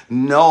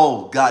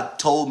 no, God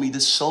told me to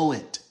sow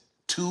it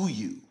to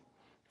you.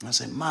 I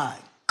said, my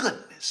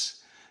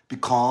goodness,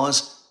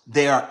 because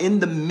they are in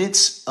the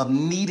midst of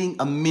needing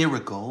a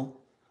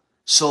miracle.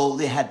 So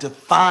they had to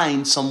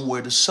find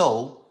somewhere to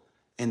sow,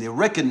 and they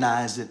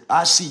recognized that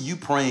I see you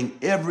praying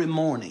every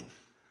morning.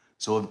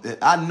 So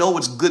I know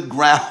it's good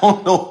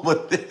ground.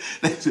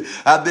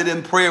 I've been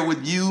in prayer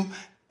with you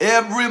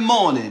every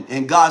morning,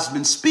 and God's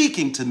been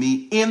speaking to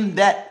me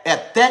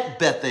at that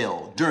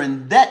Bethel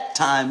during that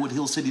time with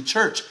Hill City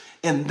Church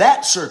in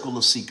that circle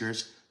of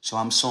seekers. So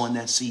I'm sowing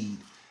that seed.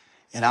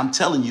 And I'm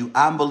telling you,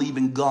 I'm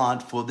believing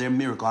God for their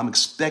miracle. I'm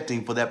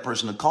expecting for that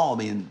person to call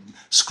me and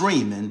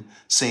screaming,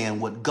 saying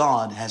what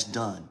God has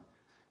done.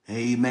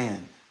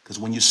 Amen. Because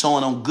when you're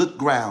sowing on good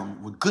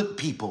ground with good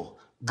people,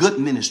 good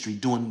ministry,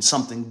 doing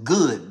something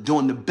good,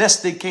 doing the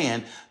best they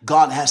can,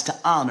 God has to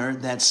honor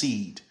that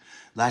seed.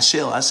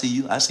 Lachelle, I see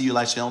you. I see you,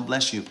 Lachelle.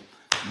 Bless you.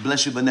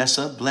 Bless you,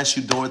 Vanessa. Bless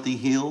you, Dorothy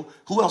Hill.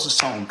 Who else is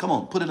sowing? Come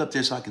on, put it up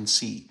there so I can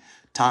see.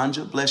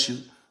 Tanja, bless you.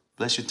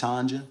 Bless you,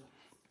 Tanja.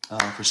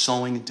 For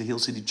sowing into Hill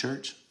City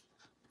Church.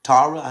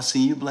 Tara, I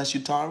see you. Bless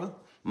you, Tara.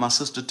 My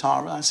sister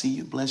Tara, I see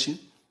you. Bless you.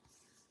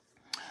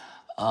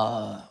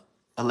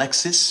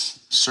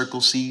 Alexis, circle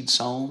seed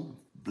sown.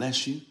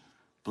 Bless you.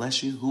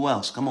 Bless you. Who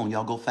else? Come on,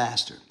 y'all go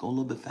faster. Go a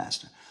little bit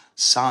faster.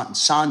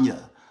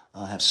 Sonia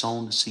have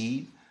sown the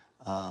seed.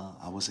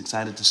 I was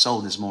excited to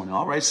sow this morning.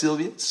 All right,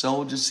 Sylvia,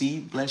 sow your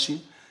seed. Bless you.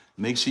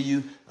 Make sure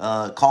you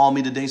call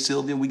me today,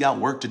 Sylvia. We got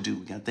work to do.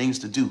 We got things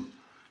to do.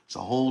 It's a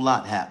whole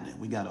lot happening.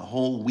 We got a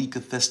whole week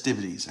of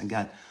festivities. I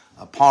got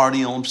a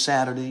party on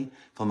Saturday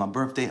for my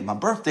birthday. My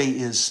birthday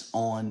is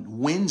on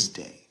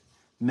Wednesday,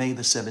 May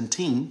the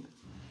 17th.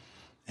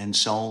 And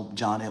so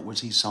John Edwards,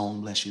 he's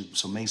sown, bless you.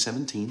 So May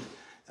 17th.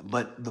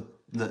 But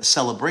the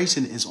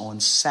celebration is on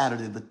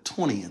Saturday the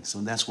 20th. So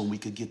that's when we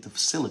could get the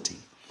facility.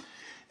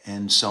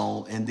 And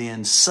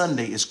then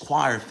Sunday is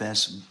Choir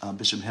Fest.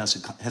 Bishop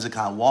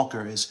Hezekiah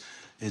Walker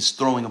is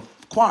throwing a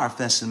Choir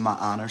Fest in my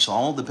honor. So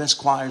all the best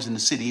choirs in the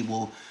city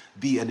will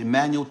be at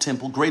Emmanuel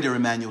Temple, Greater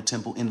Emmanuel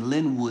Temple in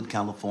Linwood,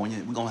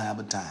 California. We're going to have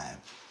a time.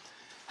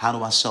 How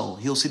do I sow?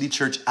 Hill City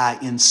Church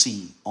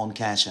INC on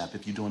Cash App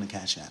if you're doing a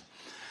Cash App.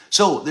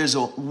 So there's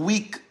a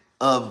week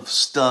of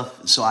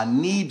stuff. So I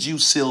need you,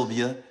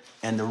 Sylvia,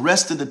 and the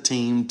rest of the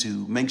team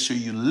to make sure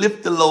you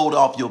lift the load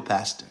off your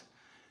pastor.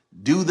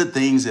 Do the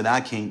things that I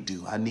can't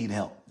do. I need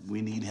help.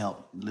 We need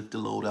help. Lift the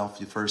load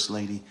off your first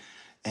lady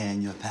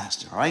and your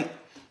pastor, all right?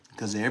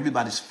 Because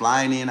everybody's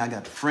flying in. I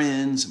got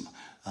friends,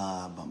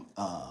 a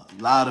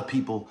lot of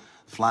people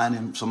flying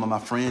in. Some of my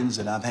friends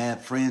that I've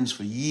had friends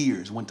for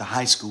years, went to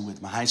high school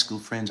with. My high school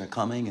friends are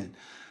coming, and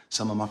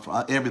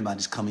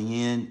everybody's coming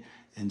in.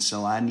 And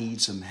so I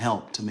need some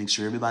help to make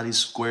sure everybody's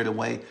squared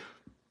away.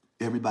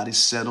 Everybody's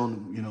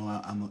settled. You know,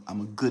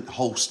 I'm a good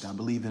host. I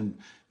believe in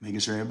making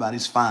sure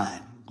everybody's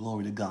fine.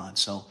 Glory to God.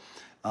 So,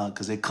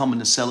 because they're coming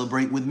to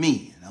celebrate with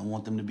me, and I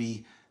want them to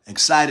be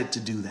excited to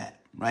do that,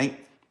 right?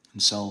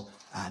 And so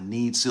I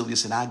need, Sylvia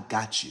said, I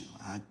got you.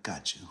 I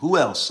got you. Who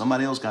else?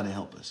 Somebody else got to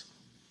help us.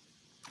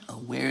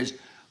 Where's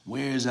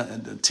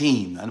the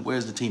team?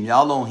 Where's the team?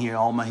 Y'all on here,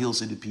 all my Hill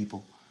City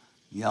people.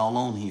 Y'all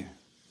on here.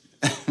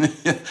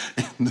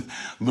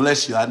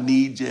 Bless you. I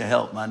need your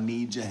help. I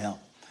need your help.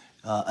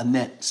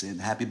 Annette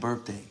said, happy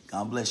birthday.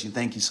 God bless you.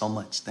 Thank you so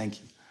much. Thank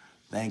you.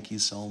 Thank you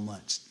so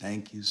much.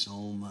 Thank you so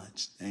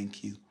much.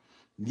 Thank you.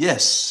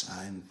 Yes,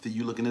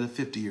 you're looking at a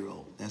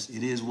 50-year-old.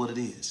 It is what it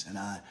is. And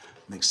I'm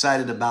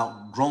excited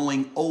about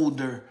growing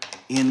older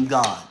in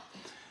God.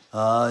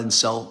 And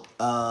so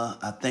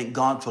I thank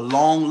God for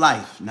long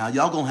life. Now,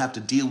 y'all going to have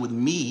to deal with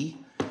me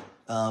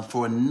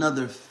for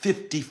another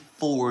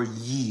 54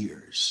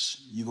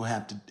 years. You're going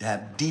to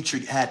have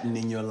Deitrick Haddon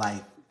in your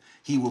life.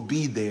 He will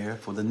be there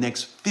for the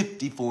next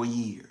 54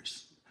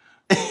 years.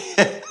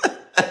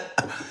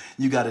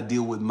 You got to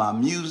deal with my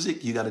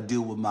music. You got to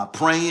deal with my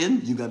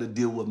praying. You got to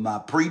deal with my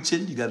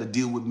preaching. You got to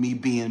deal with me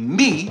being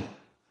me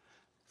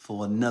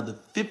for another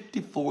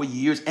 54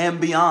 years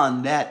and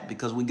beyond that,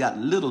 because we got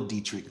little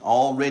Deitrick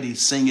already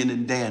singing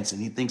and dancing.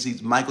 He thinks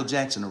he's Michael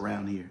Jackson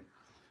around here.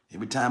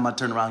 Every time I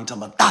turn around, he's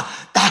talking about,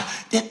 I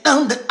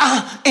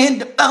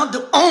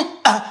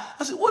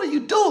said, what are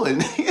you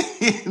doing?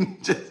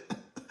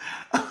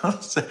 I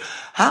said,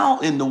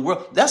 how in the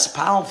world? That's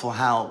powerful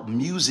how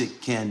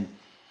music can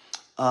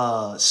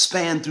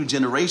span through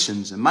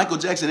generations. And Michael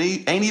Jackson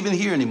ain't even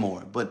here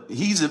anymore, but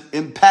he's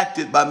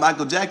impacted by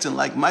Michael Jackson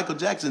like Michael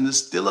Jackson is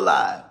still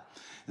alive.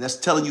 And that's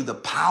telling you the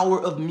power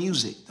of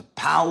music, the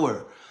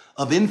power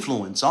of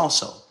influence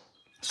also.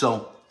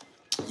 So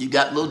you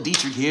got little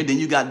Deitrick here, then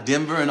you got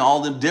Denver and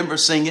all them Denver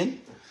singing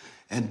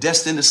and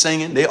Destin is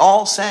singing. They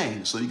all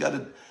sang. So you got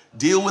to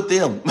deal with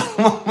them.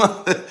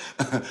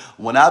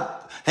 When I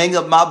hang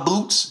up my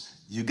boots,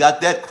 you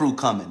got that crew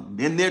coming.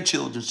 Then their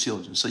children's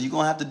children. So you're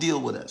going to have to deal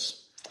with us.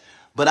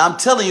 But I'm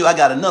telling you, I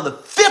got another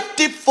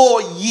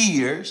 54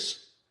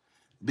 years,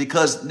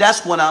 because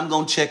that's when I'm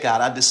going to check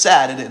out. I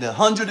decided at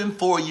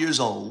 104 years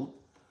old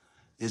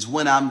is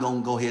when I'm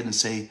going to go ahead and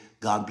say,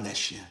 God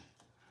bless you.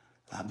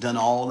 I've done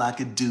all I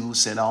could do,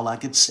 said all I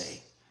could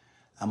say.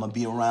 I'm going to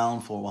be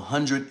around for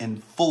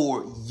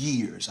 104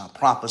 years. I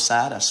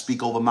prophesied. I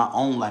speak over my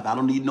own life. I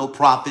don't need no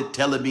prophet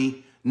telling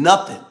me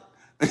nothing.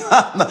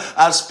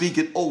 I speak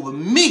it over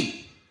me.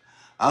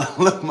 I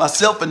look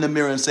myself in the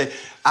mirror and say,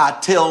 I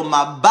tell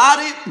my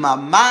body, my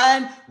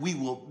mind, we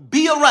will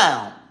be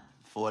around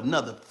for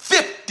another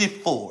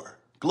 54.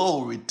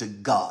 Glory to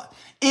God.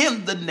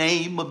 In the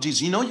name of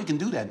Jesus. You know you can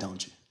do that,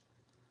 don't you?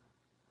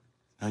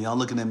 Now y'all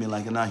looking at me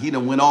like, now he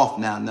done went off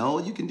now. No,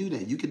 you can do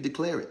that. You can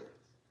declare it.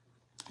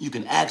 You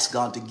can ask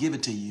God to give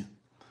it to you,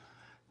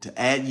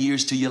 to add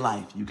years to your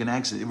life. You can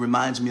ask it. It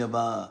reminds me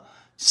of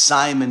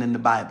Simon in the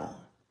Bible.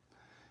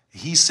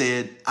 He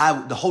said,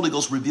 the Holy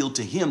Ghost revealed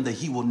to him that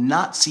he will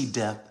not see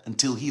death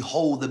until he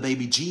hold the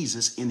baby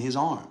Jesus in his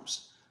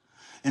arms.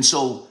 And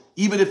so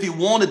even if he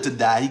wanted to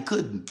die, he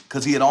couldn't,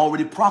 because he had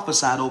already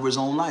prophesied over his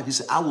own life. He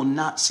said, I will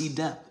not see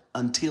death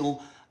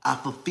until I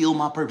fulfill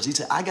my purpose. He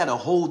said, I got to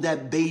hold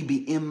that baby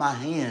in my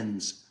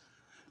hands,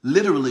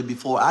 literally,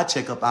 before I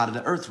check up out of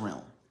the earth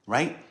realm,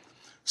 right?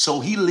 So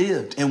he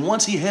lived. And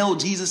once he held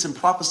Jesus and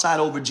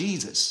prophesied over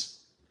Jesus,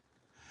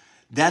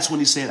 that's when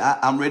he said,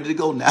 I'm ready to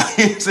go now.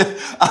 He said,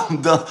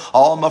 I'm done.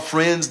 All my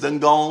friends done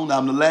gone.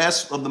 I'm the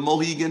last of the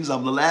Mohegans.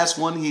 I'm the last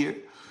one here.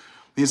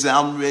 He said,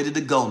 I'm ready to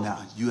go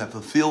now. You have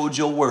fulfilled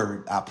your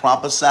word. I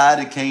prophesied.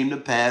 It came to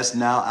pass.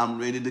 Now I'm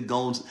ready to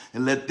go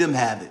and let them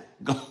have it.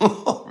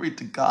 Glory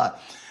to God.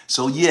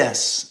 So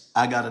yes,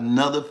 I got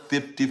another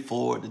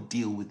 54 to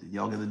deal with it.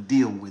 Y'all got to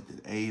deal with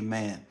it.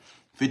 Amen.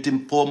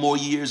 54 more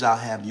years, I'll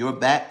have your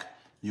back,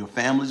 your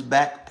family's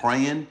back,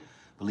 praying,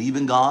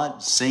 believing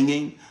God,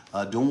 singing,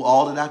 doing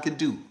all that I could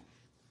do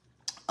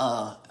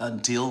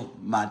until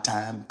my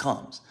time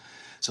comes.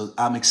 So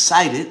I'm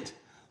excited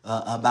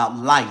about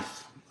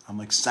life.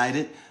 I'm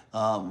excited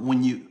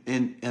when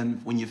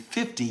you're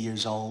 50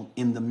 years old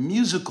in the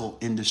music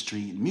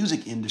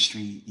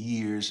industry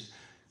years.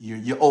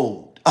 You're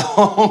old,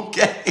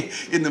 okay?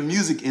 In the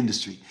music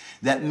industry,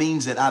 that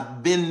means that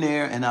I've been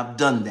there and I've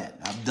done that.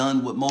 I've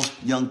done what most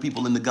young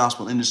people in the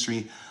gospel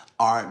industry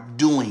are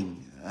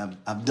doing.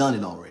 I've done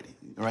it already,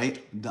 right?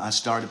 I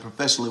started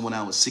professionally when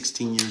I was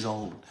 16 years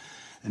old.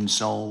 And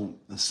so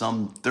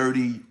some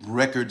 30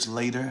 records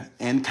later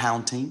and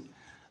counting,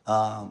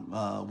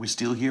 we're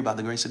still here by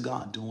the grace of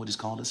God, doing what he's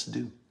called us to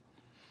do.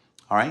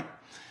 All right.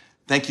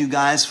 Thank you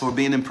guys for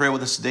being in prayer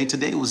with us today.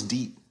 Today was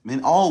deep.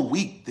 Man, all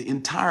week, the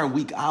entire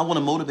week, I want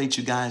to motivate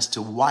you guys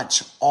to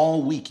watch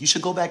all week. You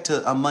should go back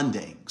to a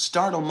Monday.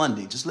 Start on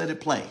Monday. Just let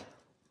it play.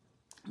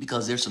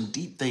 Because there's some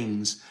deep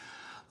things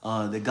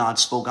that God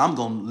spoke. I'm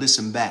going to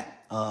listen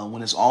back.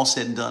 When it's all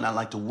said and done, I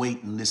like to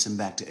wait and listen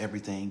back to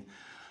everything.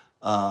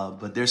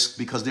 But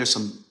there's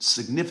some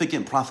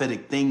significant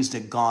prophetic things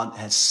that God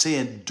has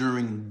said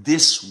during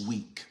this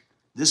week.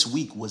 This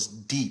week was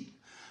deep.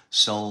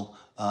 So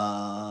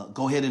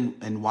go ahead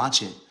and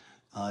watch it.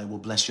 It will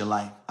bless your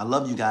life. I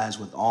love you guys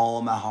with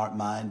all my heart,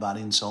 mind,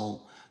 body, and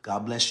soul.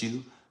 God bless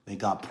you. May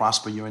God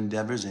prosper your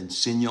endeavors and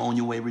send you on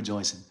your way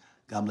rejoicing.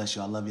 God bless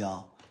you. I love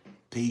y'all.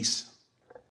 Peace.